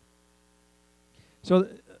that. So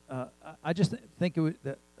I just think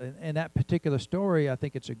in that particular story, I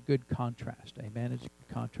think it's a good contrast. Amen. It's a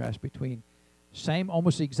good contrast between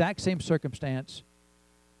almost the exact same circumstance,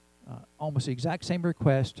 almost the exact same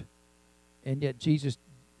request, and yet Jesus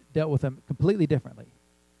dealt with them completely differently.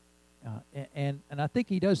 And I think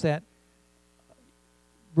he does that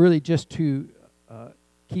really just to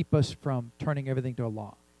keep us from turning everything to a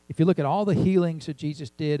law. If you look at all the healings that Jesus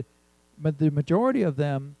did, but the majority of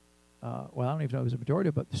them, I don't even know if it was a majority,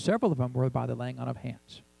 but several of them were by the laying on of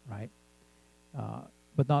hands, right?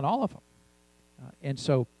 But not all of them. And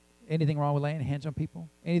so, anything wrong with laying hands on people?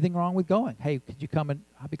 Anything wrong with going? Hey, could you come and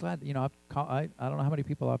I'll be glad. I don't know how many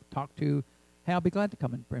people I've talked to. Hey, I'll be glad to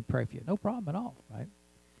come and pray for you. No problem at all,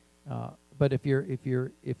 right? But if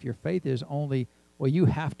your faith is only, well, you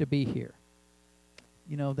have to be here,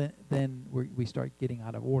 then we start getting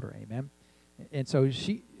out of order. Amen. And so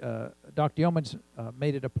Dr. Yeomans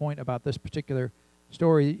made it a point about this particular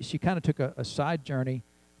story. She kind of took a side journey.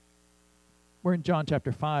 We're in John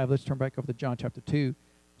chapter 5. Let's turn back over to John chapter 2.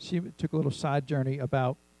 She took a little side journey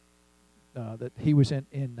about that he was in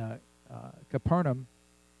Capernaum,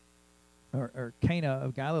 or Cana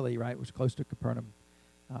of Galilee, right? It was close to Capernaum.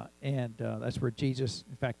 And that's where Jesus,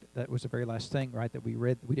 in fact, that was the very last thing, right, that we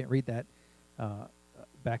read. We didn't read that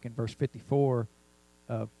back in verse 54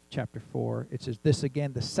 of chapter 4. It says, this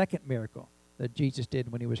again, the second miracle that Jesus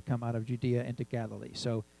did when he was come out of Judea into Galilee.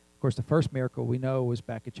 So, of course, the first miracle we know was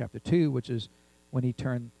back in chapter 2, which is when he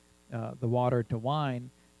turned the water to wine.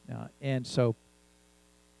 And so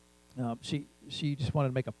she just wanted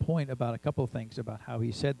to make a point about a couple of things about how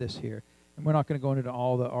he said this here. And we're not going to go into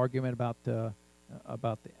all the argument about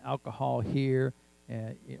about the alcohol here.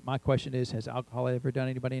 My question is, has alcohol ever done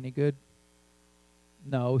anybody any good?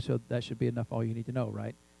 No, so that should be enough all you need to know,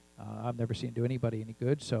 right? I've never seen it do anybody any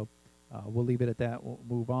good, so we'll leave it at that. We'll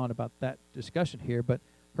move on about that discussion here. But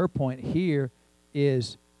her point here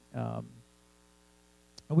is,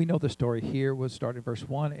 we know the story here was started in verse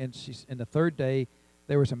 1, and in the third day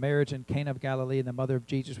there was a marriage in Cana of Galilee, and the mother of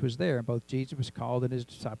Jesus was there, and both Jesus was called and his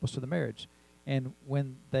disciples to the marriage. And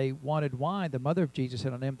when they wanted wine, the mother of Jesus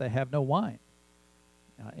said unto them, they have no wine.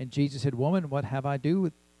 And Jesus said, Woman, what have I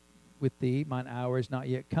do with thee? Mine hour is not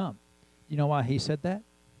yet come. Do you know why he said that?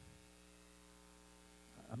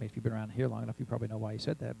 I mean, if you've been around here long enough, you probably know why he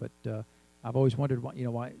said that. But I've always wondered,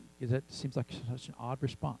 why, because that seems like such an odd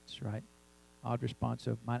response, right? Odd response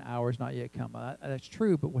of, mine hour is not yet come. That's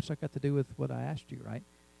true, but what's that got to do with what I asked you, right?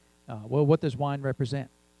 Well, what does wine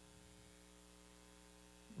represent?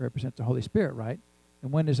 Represents the Holy Spirit, right?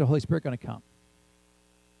 And when is the Holy Spirit going to come?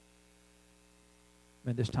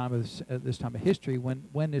 In this time of history,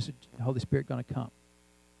 when is the Holy Spirit going to come?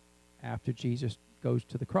 After Jesus goes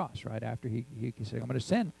to the cross, right? After he said, I'm going to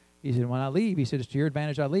send. He said, when I leave, he said, it's to your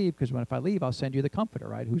advantage I leave, because if I leave, I'll send you the Comforter,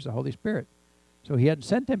 right? Who's the Holy Spirit. So he hadn't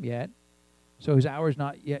sent him yet. So his hour is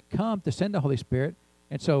not yet come to send the Holy Spirit.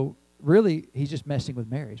 And so really, he's just messing with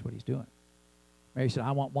Mary is what he's doing. Mary said,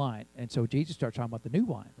 I want wine. And so Jesus starts talking about the new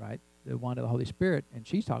wine, right? The wine of the Holy Spirit. And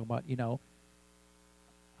she's talking about, I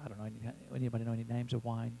don't know, anybody know any names of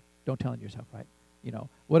wine? Don't tell on yourself, right?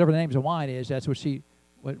 Whatever the names of wine is, that's what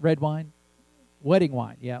red wine? Wedding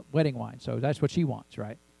wine, yeah, wedding wine. So that's what she wants,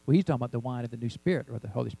 right? Well, he's talking about the wine of the new Spirit, or the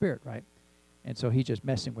Holy Spirit, right? And so he's just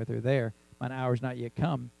messing with her there. Mine hour's not yet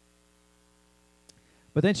come.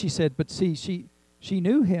 But then she said, but see, she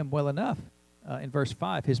knew him well enough. In verse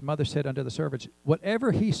 5, his mother said unto the servants,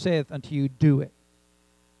 whatever he saith unto you, do it.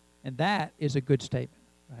 And that is a good statement,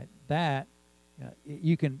 right? That,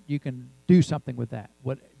 you can do something with that.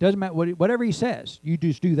 Doesn't matter, whatever he says, you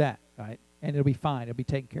just do that, right? And it'll be fine. It'll be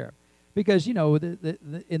taken care of. Because,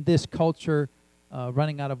 in this culture,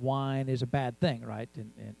 running out of wine is a bad thing, right?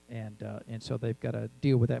 And so they've got to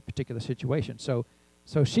deal with that particular situation. So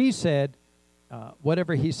she said,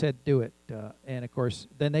 whatever he said, do it. And, of course,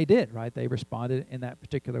 then they did, right? They responded in that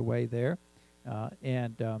particular way there.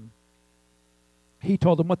 He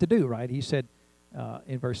told them what to do, right? He said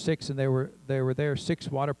in verse 6, and there were there 6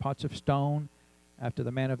 water pots of stone after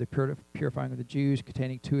the manner of the purifying of the Jews,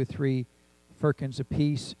 containing 2 or 3 firkins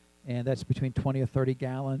apiece, and that's between 20 or 30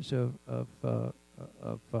 gallons of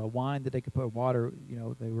wine that they could put water,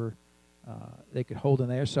 they could hold in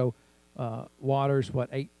there. So water's what,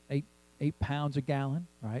 8 pounds a gallon,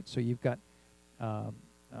 right? So you've got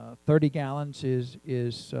 30 gallons is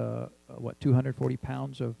 240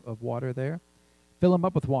 pounds of water there. Fill them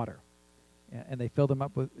up with water, and they filled them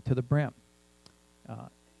up to the brim.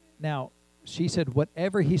 Now, she said,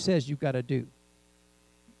 whatever he says, you've got to do.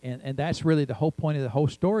 And that's really the whole point of the whole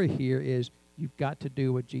story here is you've got to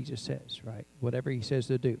do what Jesus says, right? Whatever he says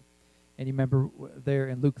to do. And you remember there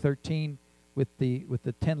in Luke 13 with the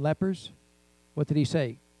 10 lepers, what did he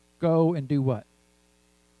say? Go and do what?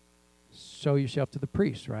 Show yourself to the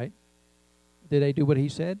priest, right? Did they do what he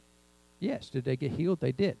said? Yes. Did they get healed?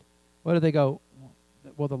 They did. What did they go?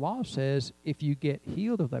 Well, the law says if you get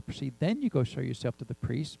healed of leprosy, then you go show yourself to the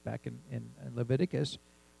priest back in Leviticus.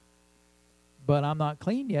 But I'm not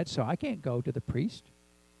clean yet, so I can't go to the priest.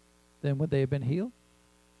 Then would they have been healed?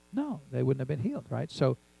 No, they wouldn't have been healed, right?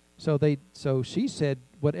 So she said,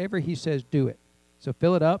 whatever he says, do it. So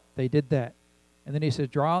fill it up. They did that. And then he says,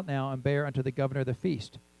 draw out now and bear unto the governor of the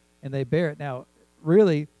feast. And they bear it. Now,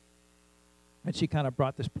 really, and she kind of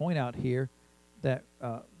brought this point out here, that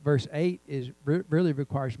verse 8 really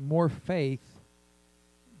requires more faith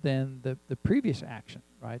than the previous action,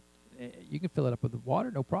 right? You can fill it up with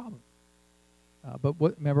water, no problem. But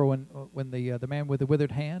remember when the man with the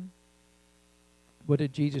withered hand, what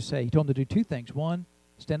did Jesus say? He told him to do 2 things. 1,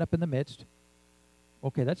 stand up in the midst.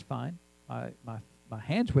 Okay, that's fine. My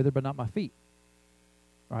hand's withered, but not my feet.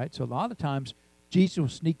 Right? So a lot of times, Jesus will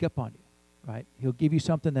sneak up on you. Right? He'll give you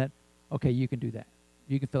something that, okay, you can do that.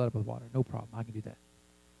 You can fill it up with water. No problem. I can do that.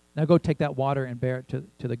 Now go take that water and bear it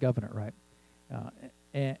to the governor, right?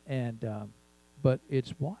 But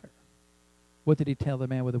it's water. What did he tell the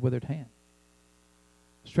man with the withered hand?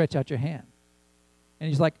 Stretch out your hand. And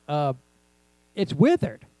he's like, it's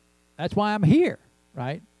withered. That's why I'm here,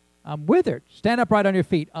 right? I'm withered. Stand upright on your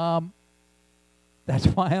feet. That's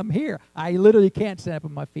why I'm here. I literally can't stand up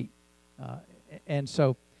on my feet. And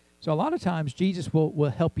so a lot of times Jesus will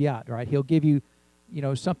help you out, right? He'll give you,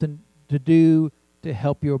 something to do to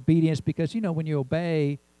help your obedience, because, when you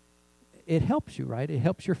obey, it helps you, right? It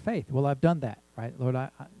helps your faith. Well, I've done that, right? Lord,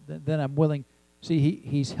 then I'm willing. See,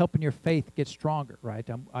 he's helping your faith get stronger, right?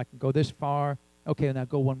 I can go this far. Okay, now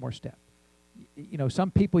go one more step. You know,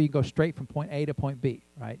 some people you go straight from point A to point B,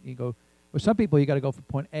 right? You go. Well, some people you got to go from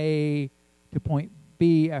point A to point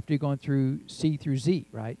B after you're going through C through Z,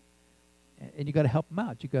 right? And you got to help them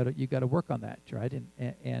out. You got to work on that, right?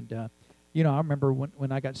 And you know, I remember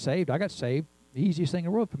when I got saved. The easiest thing in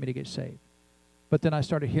the world for me to get saved. But then I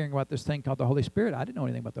started hearing about this thing called the Holy Spirit. I didn't know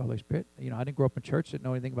anything about the Holy Spirit. You know, I didn't grow up in church, didn't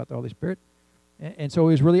know anything about the Holy Spirit. And so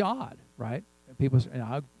it was really odd, right? And people,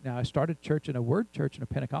 now I started church in a Word church, in a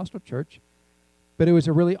Pentecostal church, but it was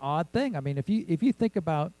a really odd thing. I mean, if you think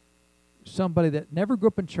about somebody that never grew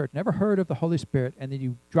up in church, never heard of the Holy Spirit, and then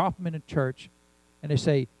you drop them in a church, and they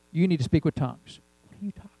say, you need to speak with tongues. What are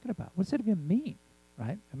you talking about? What does that even mean,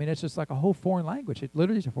 right? I mean, it's just like a whole foreign language. It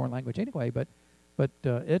literally is a foreign language anyway, but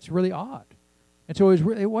it's really odd. And so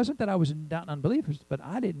it wasn't that I was in doubt and unbelief, but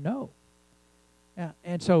I didn't know. Yeah,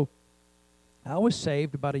 and so I was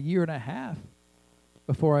saved about 1.5 years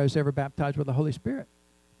before I was ever baptized with the Holy Spirit.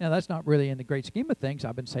 Now, that's not really in the great scheme of things.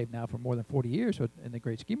 I've been saved now for more than 40 years, so in the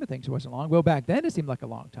great scheme of things, it wasn't long. Well, back then, it seemed like a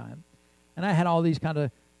long time. And I had all these kind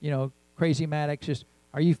of, crazy maddox, just,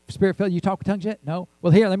 are you Spirit-filled? You talk with tongues yet? No?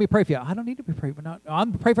 Well, here, let me pray for you. I don't need to be prayed for. No,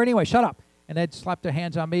 I'm praying for anyway. Shut up. And they'd slap their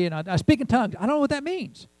hands on me, and I speak in tongues. I don't know what that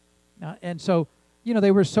means. And so,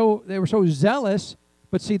 they were so zealous,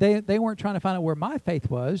 but see, they weren't trying to find out where my faith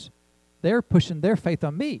was. They're pushing their faith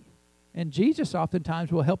on me. And Jesus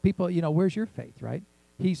oftentimes will help people, where's your faith, right?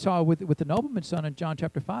 He saw with the nobleman's son in John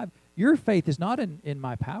chapter 5, your faith is not in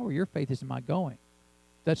my power, your faith is in my going.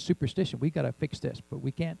 That's superstition. We got to fix this, but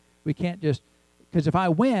we can't just, because if I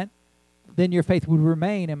went, then your faith would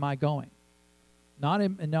remain in my going. Not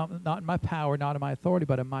in my power, not in my authority,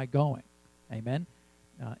 but in my going. Amen?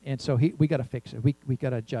 And so we got to fix it. We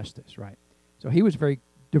got to adjust this, right? So he was very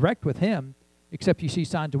direct with him, except you see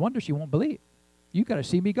signs and wonders, you won't believe. You got to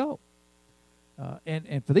see me go.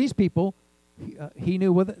 And for these people, he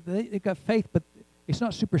knew they got faith, but it's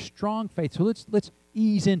not super strong faith. So let's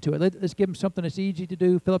ease into it. Let's give them something that's easy to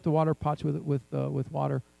do. Fill up the water pots with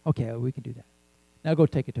water. Okay, we can do that. Now go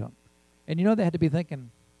take it to them. And they had to be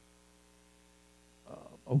thinking,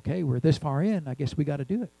 okay, we're this far in. I guess we got to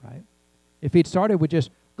do it, right? If he'd started with just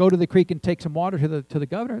go to the creek and take some water to the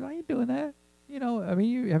governor, I ain't doing that. You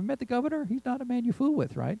haven't met the governor. He's not a man you fool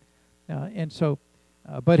with, right? And so,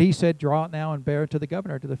 but he said, draw it now and bear it to the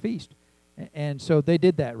governor to the feast. And so they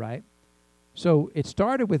did that, right? So it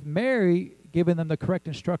started with Mary giving them the correct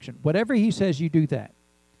instruction. Whatever he says, you do that.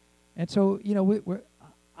 And so,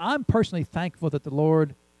 I'm personally thankful that the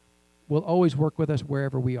Lord will always work with us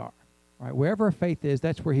wherever we are. Right? Wherever our faith is,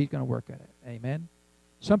 that's where he's going to work at it. Amen?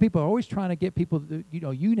 Some people are always trying to get people to,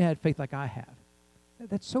 you had faith like I have.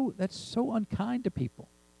 That's so unkind to people.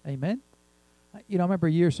 Amen? I remember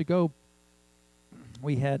years ago,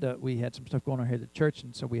 we had some stuff going on here at the church,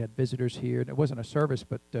 and so we had visitors here. And it wasn't a service,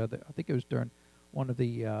 but I think it was during one of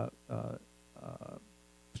the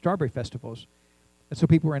Strawberry Festivals. And so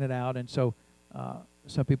people were in and out, and so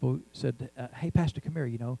some people said, hey, Pastor, come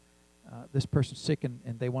here, this person's sick,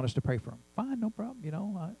 and they want us to pray for him. Fine, no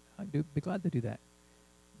problem, I'd be glad to do that.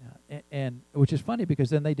 And which is funny because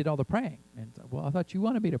then they did all the praying. And well, I thought you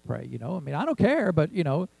wanted me to pray, I mean, I don't care, but,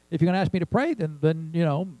 if you're going to ask me to pray,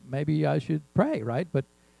 then maybe I should pray, right? But,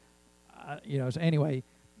 so anyway,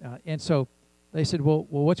 and so they said, well,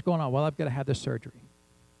 what's going on? Well, I've got to have this surgery.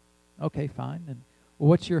 Okay, fine. And well,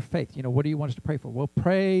 what's your faith? What do you want us to pray for? Well,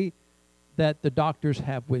 pray that the doctors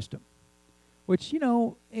have wisdom. Which,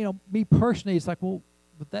 me personally, it's like, well,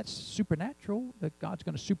 but that's supernatural, that God's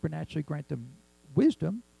going to supernaturally grant them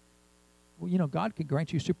wisdom. Well, God can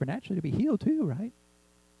grant you supernaturally to be healed too, right?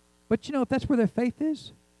 But, if that's where their faith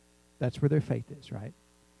is, that's where their faith is, right?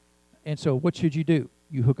 And so what should you do?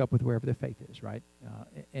 You hook up with wherever their faith is, right?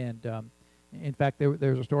 In fact,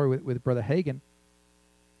 there's a story with Brother Hagin.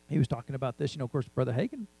 He was talking about this. Of course, Brother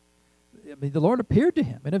Hagin, the Lord appeared to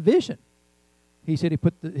him in a vision. He said he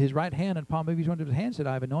put his right hand on the palm of each one of his hands, said,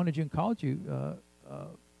 I have anointed you and called you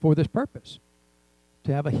for this purpose,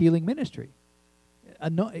 to have a healing ministry.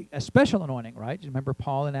 A special anointing, right? Remember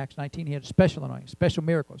Paul in Acts 19, he had a special anointing, special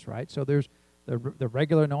miracles, right? So there's the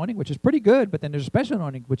regular anointing, which is pretty good, but then there's a special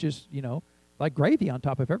anointing, which is, like gravy on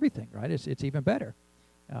top of everything, right? It's even better.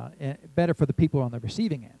 And better for the people on the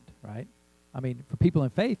receiving end, right? I mean, for people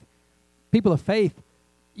of faith, we're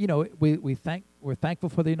thankful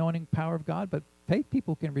for the anointing power of God, but faith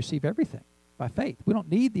people can receive everything by faith. We don't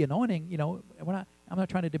need the anointing, I'm not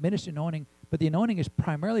trying to diminish the anointing, but the anointing is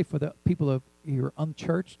primarily for the people who are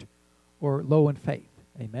unchurched or low in faith.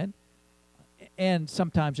 Amen? and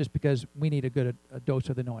sometimes just because we need a dose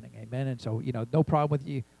of the anointing, amen. And so, no problem with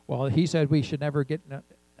you. Well, he said we should never get. No,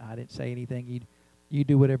 I didn't say anything. You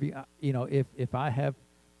do whatever if I have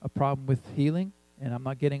a problem with healing and I'm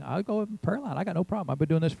not getting, I'll go in prayer line. I got no problem. I've been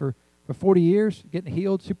doing this for 40 years, getting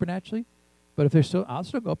healed supernaturally. But if there's still, I'll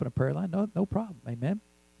still go up in a prayer line. No problem, amen.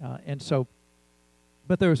 And so,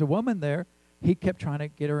 but there was a woman there. He kept trying to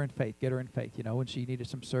get her in faith, when she needed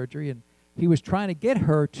some surgery, and he was trying to get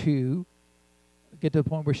her to get to the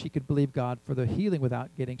point where she could believe God for the healing without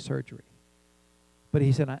getting surgery. But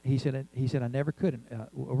he said, I never could.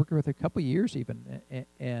 Working with her a couple of years even,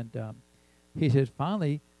 and he said,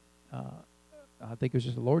 finally, I think it was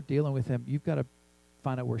just the Lord dealing with him. You've got to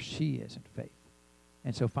find out where she is in faith.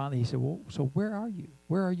 And so finally he said, well, so where are you?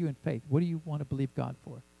 Where are you in faith? What do you want to believe God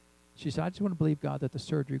for? She said, I just want to believe God that the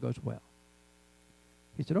surgery goes well.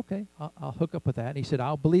 He said, okay, I'll hook up with that. And he said,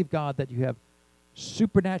 I'll believe God that you have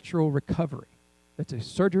supernatural recovery. That the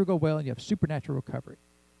surgery will go well and you have supernatural recovery.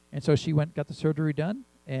 And so she went, got the surgery done,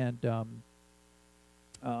 and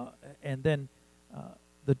then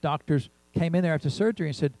the doctors came in there after surgery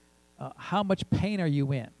and said, how much pain are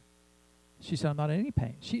you in? She said, I'm not in any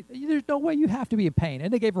pain. There's no way you have to be in pain.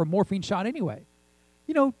 And they gave her a morphine shot anyway.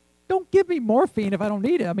 Don't give me morphine if I don't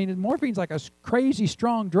need it. I mean, morphine's like a crazy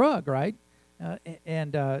strong drug, right?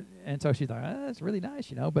 And so she's like, that's really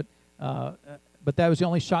nice, but that was the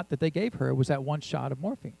only shot that they gave her, was that one shot of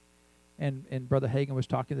morphine. And Brother Hagin was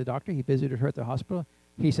talking to the doctor. He visited her at the hospital.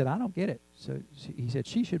 He said, I don't get it. So he said,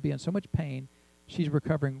 she should be in so much pain. She's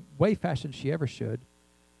recovering way faster than she ever should.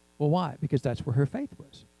 Well, why? Because that's where her faith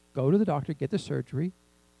was. Go to the doctor, get the surgery,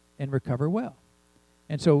 and recover well.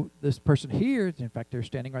 And so this person here, in fact, they're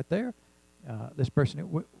standing right there. This person,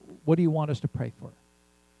 what do you want us to pray for?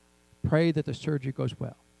 Pray that the surgery goes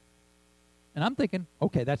well. And I'm thinking,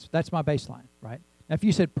 okay, that's my baseline, right? Now, if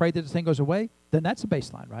you said pray that the thing goes away, then that's a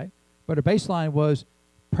baseline, right? But a baseline was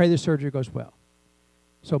pray the surgery goes well.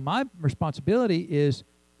 So my responsibility is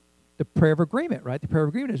the prayer of agreement, right? The prayer of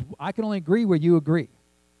agreement is I can only agree where you agree,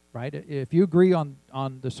 right? If you agree on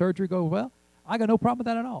the surgery goes well, I got no problem with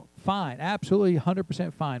that at all. Fine, absolutely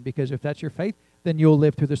 100% fine, because if that's your faith, then you'll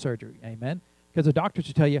live through the surgery, amen? Because the doctors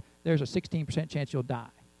will tell you there's a 16% chance you'll die.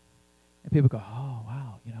 And people go, oh,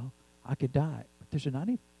 wow, I could die. But there's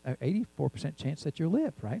an 84% chance that you'll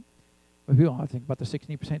live, right? But people don't think about the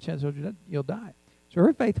 16% chance you'll die. So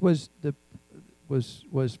her faith was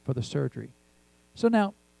for the surgery. So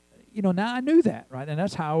now, now I knew that, right? And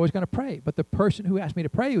that's how I was going to pray. But the person who asked me to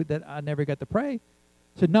pray that I never got to pray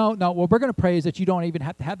said, no, what we're going to pray is that you don't even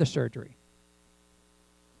have to have the surgery.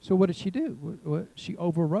 So what did she do? She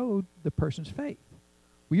overrode the person's faith.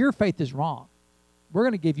 Well, your faith is wrong. We're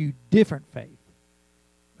going to give you different faith.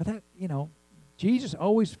 But that, Jesus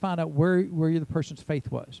always found out where the person's faith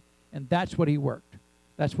was. And that's what he worked.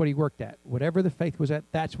 That's what he worked at. Whatever the faith was at,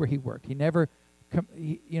 that's where he worked. He never,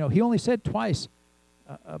 he only said twice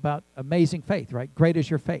about amazing faith, right? Great is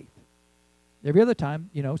your faith. Every other time,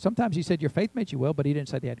 sometimes he said your faith made you well, but he didn't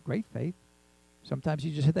say they had great faith. Sometimes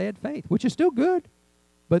he just said they had faith, which is still good.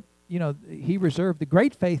 But, he reserved the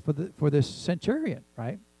great faith for this centurion,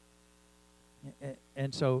 right?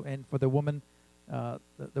 And so, and for the woman, the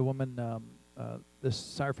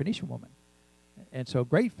Syrophoenician woman. And so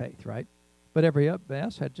great faith, right? But everybody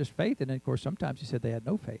else had just faith. And then, of course, sometimes he said they had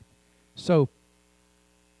no faith. So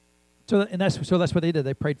that's what they did.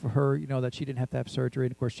 They prayed for her, that she didn't have to have surgery.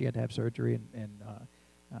 And, of course, she had to have surgery.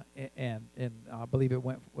 And I believe it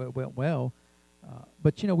went well.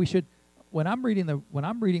 But, we should, when I'm reading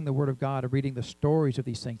the Word of God or reading the stories of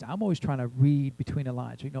these things, I'm always trying to read between the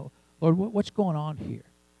lines. Lord, what's going on here?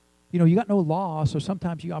 You got no law, so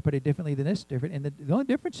sometimes you operate differently than this different. And the only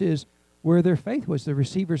difference is where their faith was, the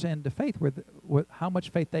receiver's end of faith, how much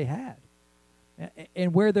faith they had,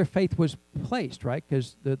 and where their faith was placed, right?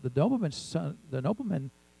 Because the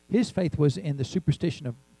nobleman, his faith was in the superstition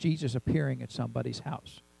of Jesus appearing at somebody's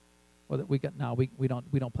house. Well, that we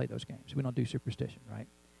don't play those games. We don't do superstition, right?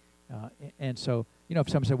 And so, if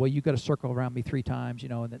someone said, well, you got to circle around me 3 times,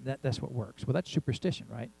 and that's what works. Well, that's superstition,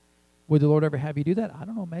 right? Would the Lord ever have you do that? I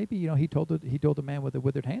don't know. Maybe, he told the man with the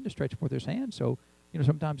withered hand to stretch forth his hand. So,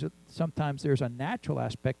 sometimes there's a natural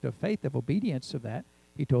aspect of faith, of obedience of that.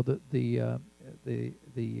 He told the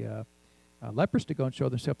lepers to go and show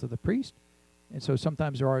themselves to the priest. And so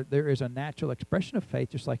sometimes there is a natural expression of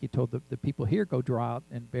faith, just like he told the people here, go draw out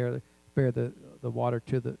and bear the water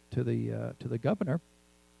to the governor.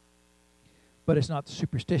 But it's not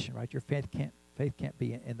superstition, right? Your faith can't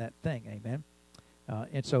be in that thing, amen.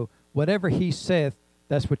 And so whatever he saith,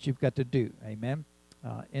 that's what you've got to do, amen.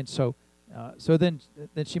 And so then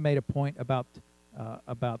she made a point about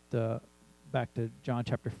back to John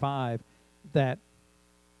chapter 5, that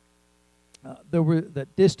that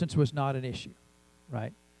distance was not an issue,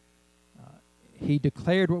 right? He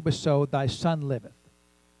declared what was so, thy Son liveth.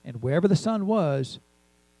 And wherever the Son was,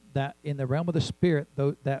 that in the realm of the Spirit,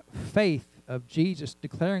 that faith of Jesus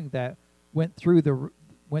declaring that went through the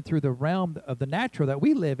realm of the natural that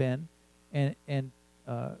we live in, and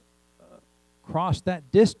crossed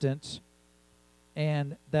that distance,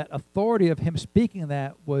 and that authority of him speaking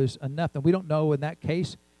that was enough. And we don't know in that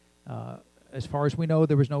case, as far as we know,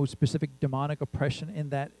 there was no specific demonic oppression in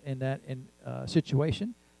that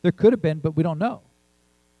situation. There could have been, but we don't know.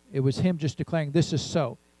 It was him just declaring, this is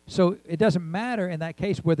so. So it doesn't matter in that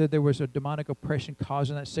case whether there was a demonic oppression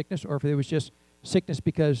causing that sickness, or if it was just sickness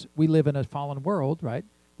because we live in a fallen world, right?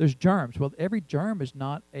 There's germs. Well, every germ is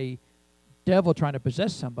not a devil trying to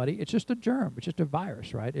possess somebody. It's just a germ. It's just a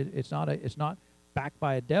virus, right? It's not backed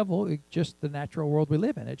by a devil. It's just the natural world we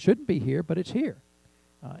live in. It shouldn't be here, but it's here.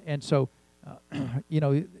 And so,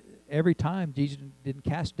 every time Jesus didn't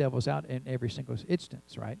cast devils out in every single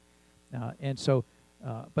instance, right?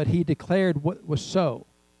 But he declared what was so,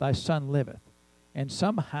 thy Son liveth. And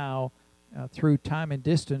somehow, through time and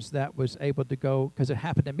distance, that was able to go, because it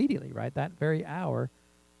happened immediately, right? That very hour.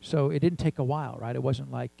 So it didn't take a while, right? It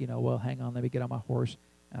wasn't like, well, hang on, let me get on my horse,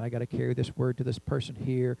 and I got to carry this word to this person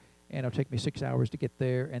here, and it'll take me 6 hours to get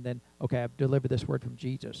there, and then, okay, I've delivered this word from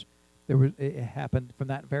Jesus. It happened from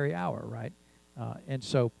that very hour, right?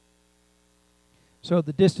 So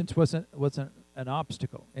the distance wasn't an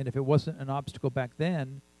obstacle. And if it wasn't an obstacle back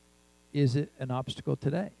then, is it an obstacle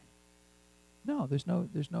today? No, there's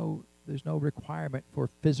no requirement for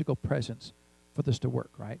physical presence for this to work,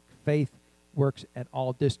 right? Faith works at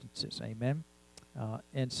all distances. Amen.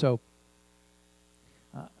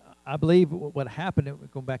 I believe what happened,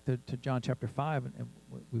 going back to John chapter 5, and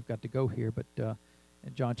we've got to go here, but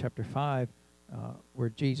in John chapter 5, where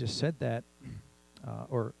Jesus said that,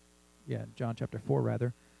 John chapter 4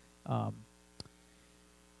 rather,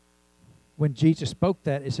 when Jesus spoke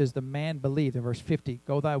that, it says the man believed, in verse 50,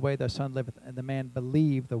 go thy way, thy Son liveth, and the man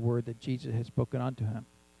believed the word that Jesus had spoken unto him.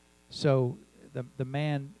 So the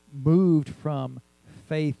man moved from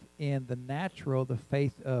faith in the natural, the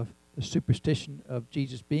faith of the superstition of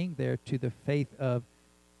Jesus being there, to the faith of,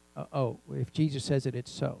 if Jesus says it,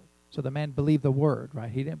 it's so. So the man believed the word, right?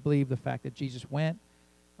 He didn't believe the fact that Jesus went,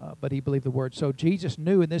 but he believed the word. So Jesus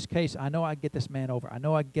knew in this case, I know I can get this man over. I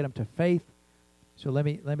know I can get him to faith. So let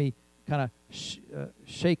me kind of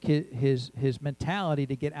shake his mentality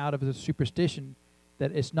to get out of the superstition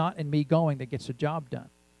that it's not in me going that gets the job done.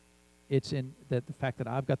 It's in the fact that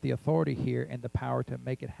I've got the authority here and the power to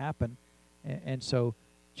make it happen. And so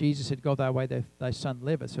Jesus said, go thy way, thy Son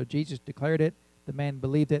liveth. So Jesus declared it, the man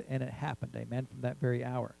believed it, and it happened, amen, from that very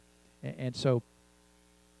hour. And so,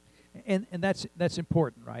 and that's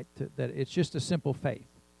important, right? That it's just a simple faith.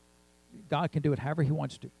 God can do it however he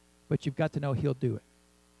wants to, but you've got to know he'll do it,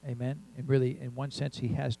 amen? And really, in one sense, he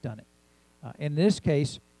has done it. In this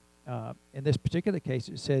case, in this particular case,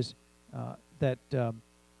 it says that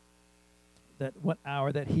what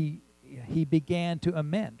hour that he began to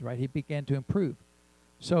amend, right? He began to improve.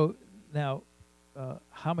 So now,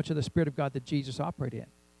 how much of the Spirit of God did Jesus operate in?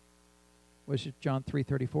 What does John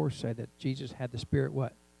 3:34 say? That Jesus had the Spirit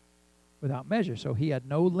what? Without measure. So he had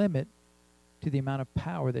no limit to the amount of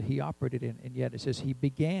power that he operated in, and yet it says he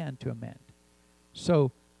began to amend.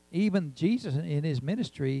 So even Jesus in his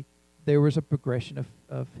ministry, there was a progression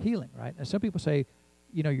of healing, right? And some people say,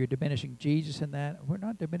 you're diminishing Jesus in that. We're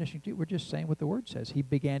not diminishing Jesus. We're just saying what the Word says. He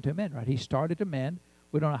began to amend, right? He started to amend.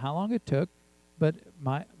 We don't know how long it took, but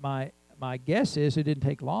my guess is it didn't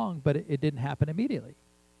take long, but it didn't happen immediately.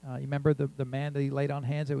 You remember the man that he laid on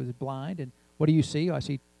hands that was blind, and what do you see? I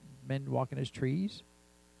see men walking as trees.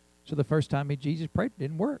 So the first time Jesus prayed, it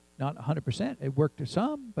didn't work. Not 100%. It worked to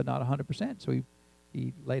some, but not 100%. So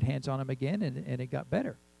he laid hands on him again, and it got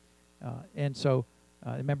better. And so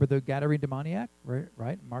remember the Gadarene demoniac,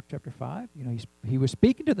 right? Mark chapter 5. He was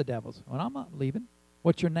speaking to the devils. Well, I'm not leaving.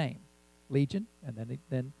 What's your name? Legion. And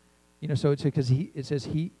then so it's because it says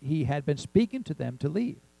he had been speaking to them to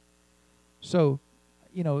leave. So,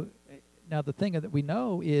 now the thing that we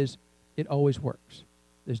know is it always works.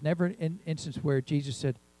 There's never an instance where Jesus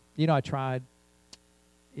said, I tried.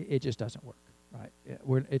 It just doesn't work, right?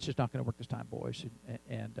 It's just not going to work this time, boys.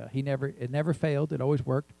 And it never failed. It always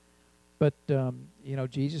worked. But,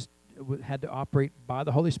 Jesus had to operate by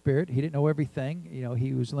the Holy Spirit. He didn't know everything.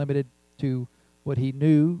 He was limited to what he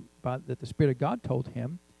knew that the Spirit of God told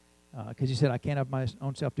him, because he said, I can't of my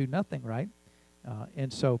own self do nothing, right?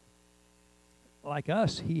 And so, like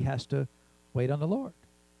us, he has to wait on the Lord.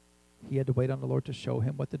 he had to wait on the Lord to show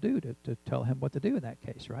him what to do, to tell him what to do in that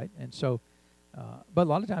case, right? And so, but a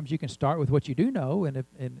lot of times you can start with what you do know, and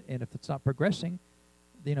if it's not progressing,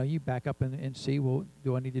 you back up and see, well,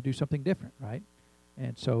 do I need to do something different, right?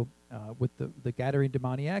 And so with the Gadarene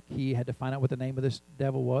demoniac, he had to find out what the name of this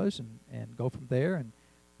devil was and go from there.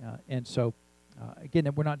 And so, again,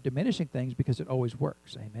 we're not diminishing things because it always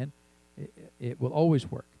works, amen? It will always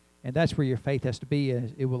work. And that's where your faith has to be.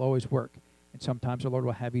 It will always work. And sometimes the Lord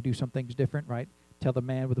will have you do some things different, right? Tell the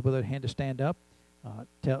man with the withered hand to stand up.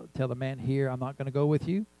 Tell the man here, I'm not going to go with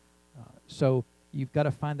you. So you've got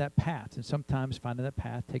to find that path. And sometimes finding that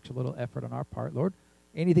path takes a little effort on our part. Lord,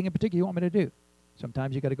 anything in particular you want me to do?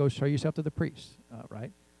 Sometimes you got to go show yourself to the priest,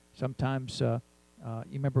 right? Sometimes you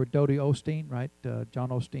remember Dodie Osteen, right? John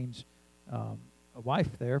Osteen's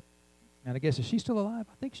wife there. And I guess, is she still alive?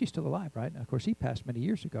 I think she's still alive, right? And of course, he passed many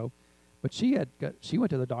years ago. But she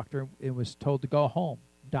went to the doctor and was told to go home,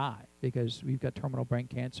 die, because we've got terminal brain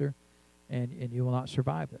cancer, and you will not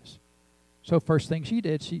survive this. So first thing she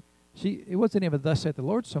did, it wasn't even thus saith the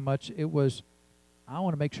Lord so much, it was, I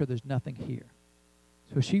want to make sure there's nothing here.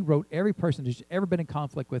 So she wrote every person who's ever been in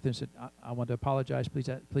conflict with and said, I want to apologize,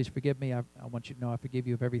 please forgive me, I want you to know I forgive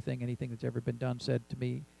you of anything that's ever been done, said to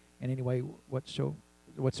me in any way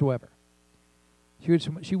whatsoever.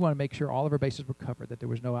 She wanted to make sure all of her bases were covered, that there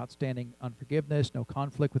was no outstanding unforgiveness, no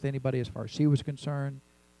conflict with anybody as far as she was concerned,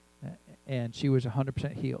 and she was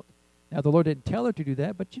 100% healed. Now, the Lord didn't tell her to do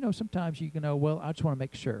that, but, sometimes you can know, well, I just want to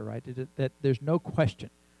make sure, right, that there's no question.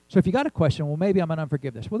 So if you got a question, well, maybe I'm in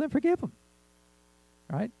unforgiveness. Well, then forgive them,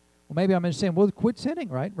 right? Well, maybe I'm in sin. Well, quit sinning,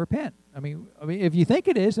 right? Repent. I mean, if you think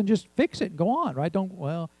it is, then just fix it and go on, right?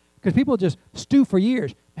 Because people just stew for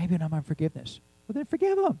years. Maybe I'm in unforgiveness. Well, then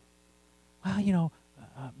forgive them. Well,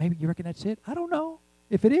 maybe you reckon that's it? I don't know.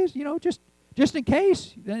 If it is, just in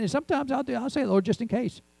case. And sometimes I'll say, Lord, just in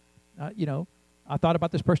case. I thought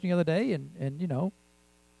about this person the other day, and I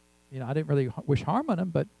didn't really wish harm on them,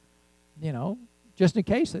 but, just in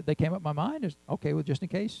case that they came up my mind is, okay, well, just in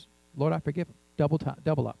case, Lord, I forgive them.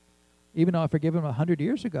 Double up. Even though I forgive them 100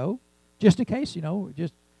 years ago, just in case,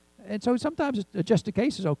 and so sometimes just in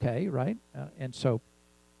case is okay, right? So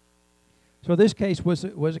this case was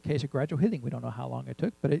a case of gradual healing. We don't know how long it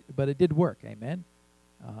took, but it did work. Amen.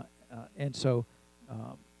 So,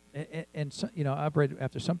 I've read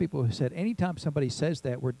after some people who said anytime somebody says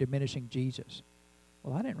that, we're diminishing Jesus.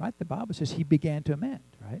 Well, I didn't write the Bible. It says he began to amend,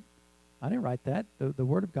 right? I didn't write that. The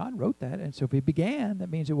Word of God wrote that, and so if he began, that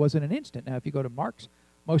means it wasn't an instant. Now, if you go to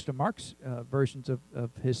most of Mark's versions of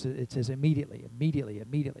his, it says immediately,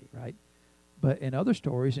 right? But in other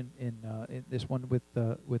stories, in this one with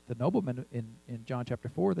the nobleman in John chapter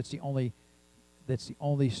 4, that's the only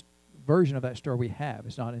version of that story we have.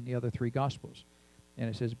 It's not in the other three Gospels, and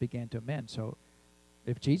it says began to amend. So,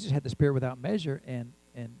 if Jesus had the Spirit without measure, and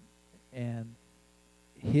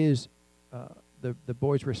his the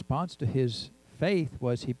boy's response to his faith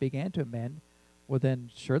was he began to amend, well then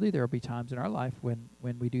surely there will be times in our life when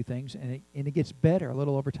we do things and it gets better a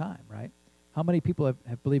little over time, right? How many people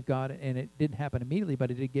have believed God and it didn't happen immediately, but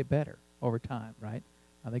it did get better over time, right?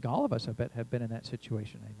 I think all of us, I bet, have been in that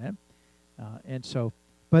situation, amen?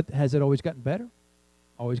 But has it always gotten better?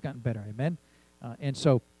 Always gotten better, amen?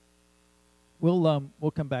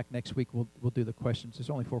 We'll come back next week. We'll do the questions. There's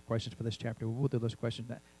only 4 questions for this chapter. We'll do those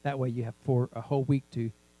questions. That way you have a whole week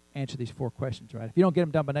to answer these 4 questions, right? If you don't get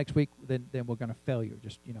them done by next week, then we're going to fail you.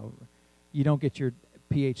 Just, you don't get your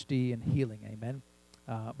PhD in healing, amen?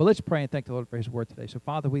 But let's pray and thank the Lord for his word today. So,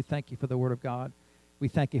 Father, we thank you for the word of God. We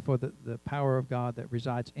thank you for the power of God that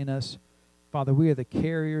resides in us. Father, we are the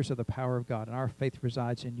carriers of the power of God, and our faith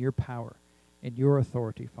resides in your power, in your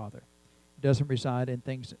authority, Father. It doesn't reside in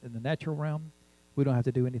things in the natural realm. We don't have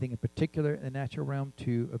to do anything in particular in the natural realm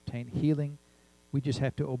to obtain healing. We just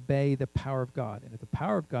have to obey the power of God. And if the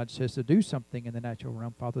power of God says to do something in the natural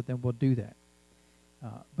realm, Father, then we'll do that.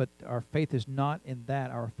 But our faith is not in that.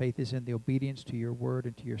 Our faith is in the obedience to your word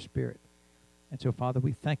and to your spirit. And so, Father,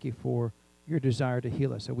 we thank you for your desire to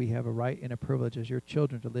heal us, that we have a right and a privilege as your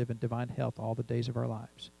children to live in divine health all the days of our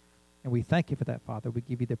lives. And we thank you for that, Father. We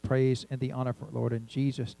give you the praise and the honor for it, Lord, in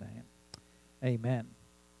Jesus' name. Amen.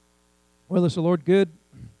 Well, is the Lord good?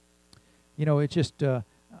 It's just,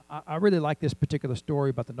 I really like this particular story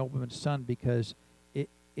about the nobleman's son because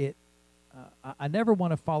I never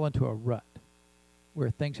want to fall into a rut where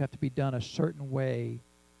things have to be done a certain way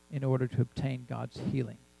in order to obtain God's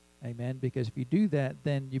healing. Amen? Because if you do that,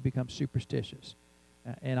 then you become superstitious.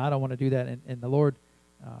 And I don't want to do that. And the Lord,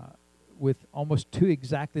 with almost 2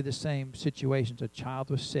 exactly the same situations, a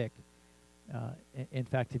child was sick. In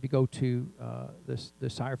fact, if you go to the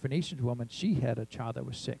Syrophoenician woman, she had a child that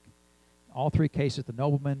was sick. all three cases, the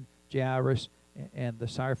nobleman, Jairus, and the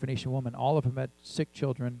Syrophoenician woman, all of them had sick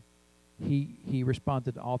children. He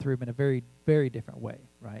responded to all three of them in a very, very different way,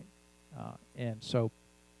 right? And so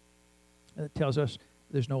it tells us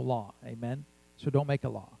there's no law, amen? So don't make a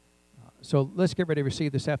law. So let's get ready to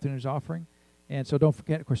receive this afternoon's offering. And so don't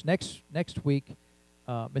forget, of course, next week,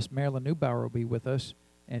 Miss Marilyn Neubauer will be with us,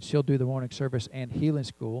 and she'll do the morning service and healing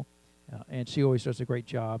school. And she always does a great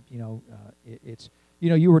job.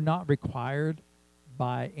 You were not required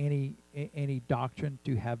by any doctrine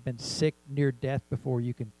to have been sick near death before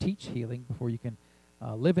you can teach healing, before you can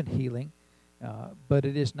live in healing. But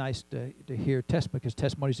it is nice to hear testimony, because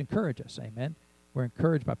testimonies encourage us. Amen. We're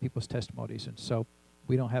encouraged by people's testimonies, and so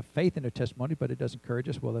we don't have faith in their testimony, but it does encourage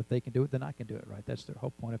us. Well, if they can do it, then I can do it, right? That's the whole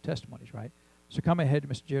point of testimonies, right? So come ahead,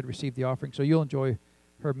 Mr. Jared, receive the offering. So you'll enjoy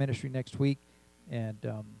her ministry next week, and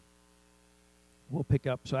we'll pick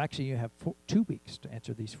up. So actually, you have 2 weeks to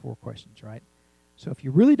answer these 4 questions, right? So if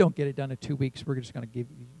you really don't get it done in 2 weeks, we're just going to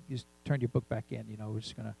just turn your book back in. We're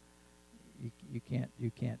just going to,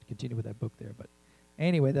 you can't continue with that book there. But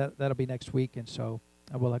anyway, that'll be next week, and so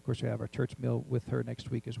well, of course, we have our church meal with her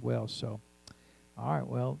next week as well. So, all right,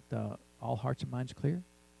 well, all hearts and minds clear.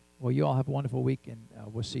 Well, you all have a wonderful week, and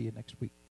we'll see you next week.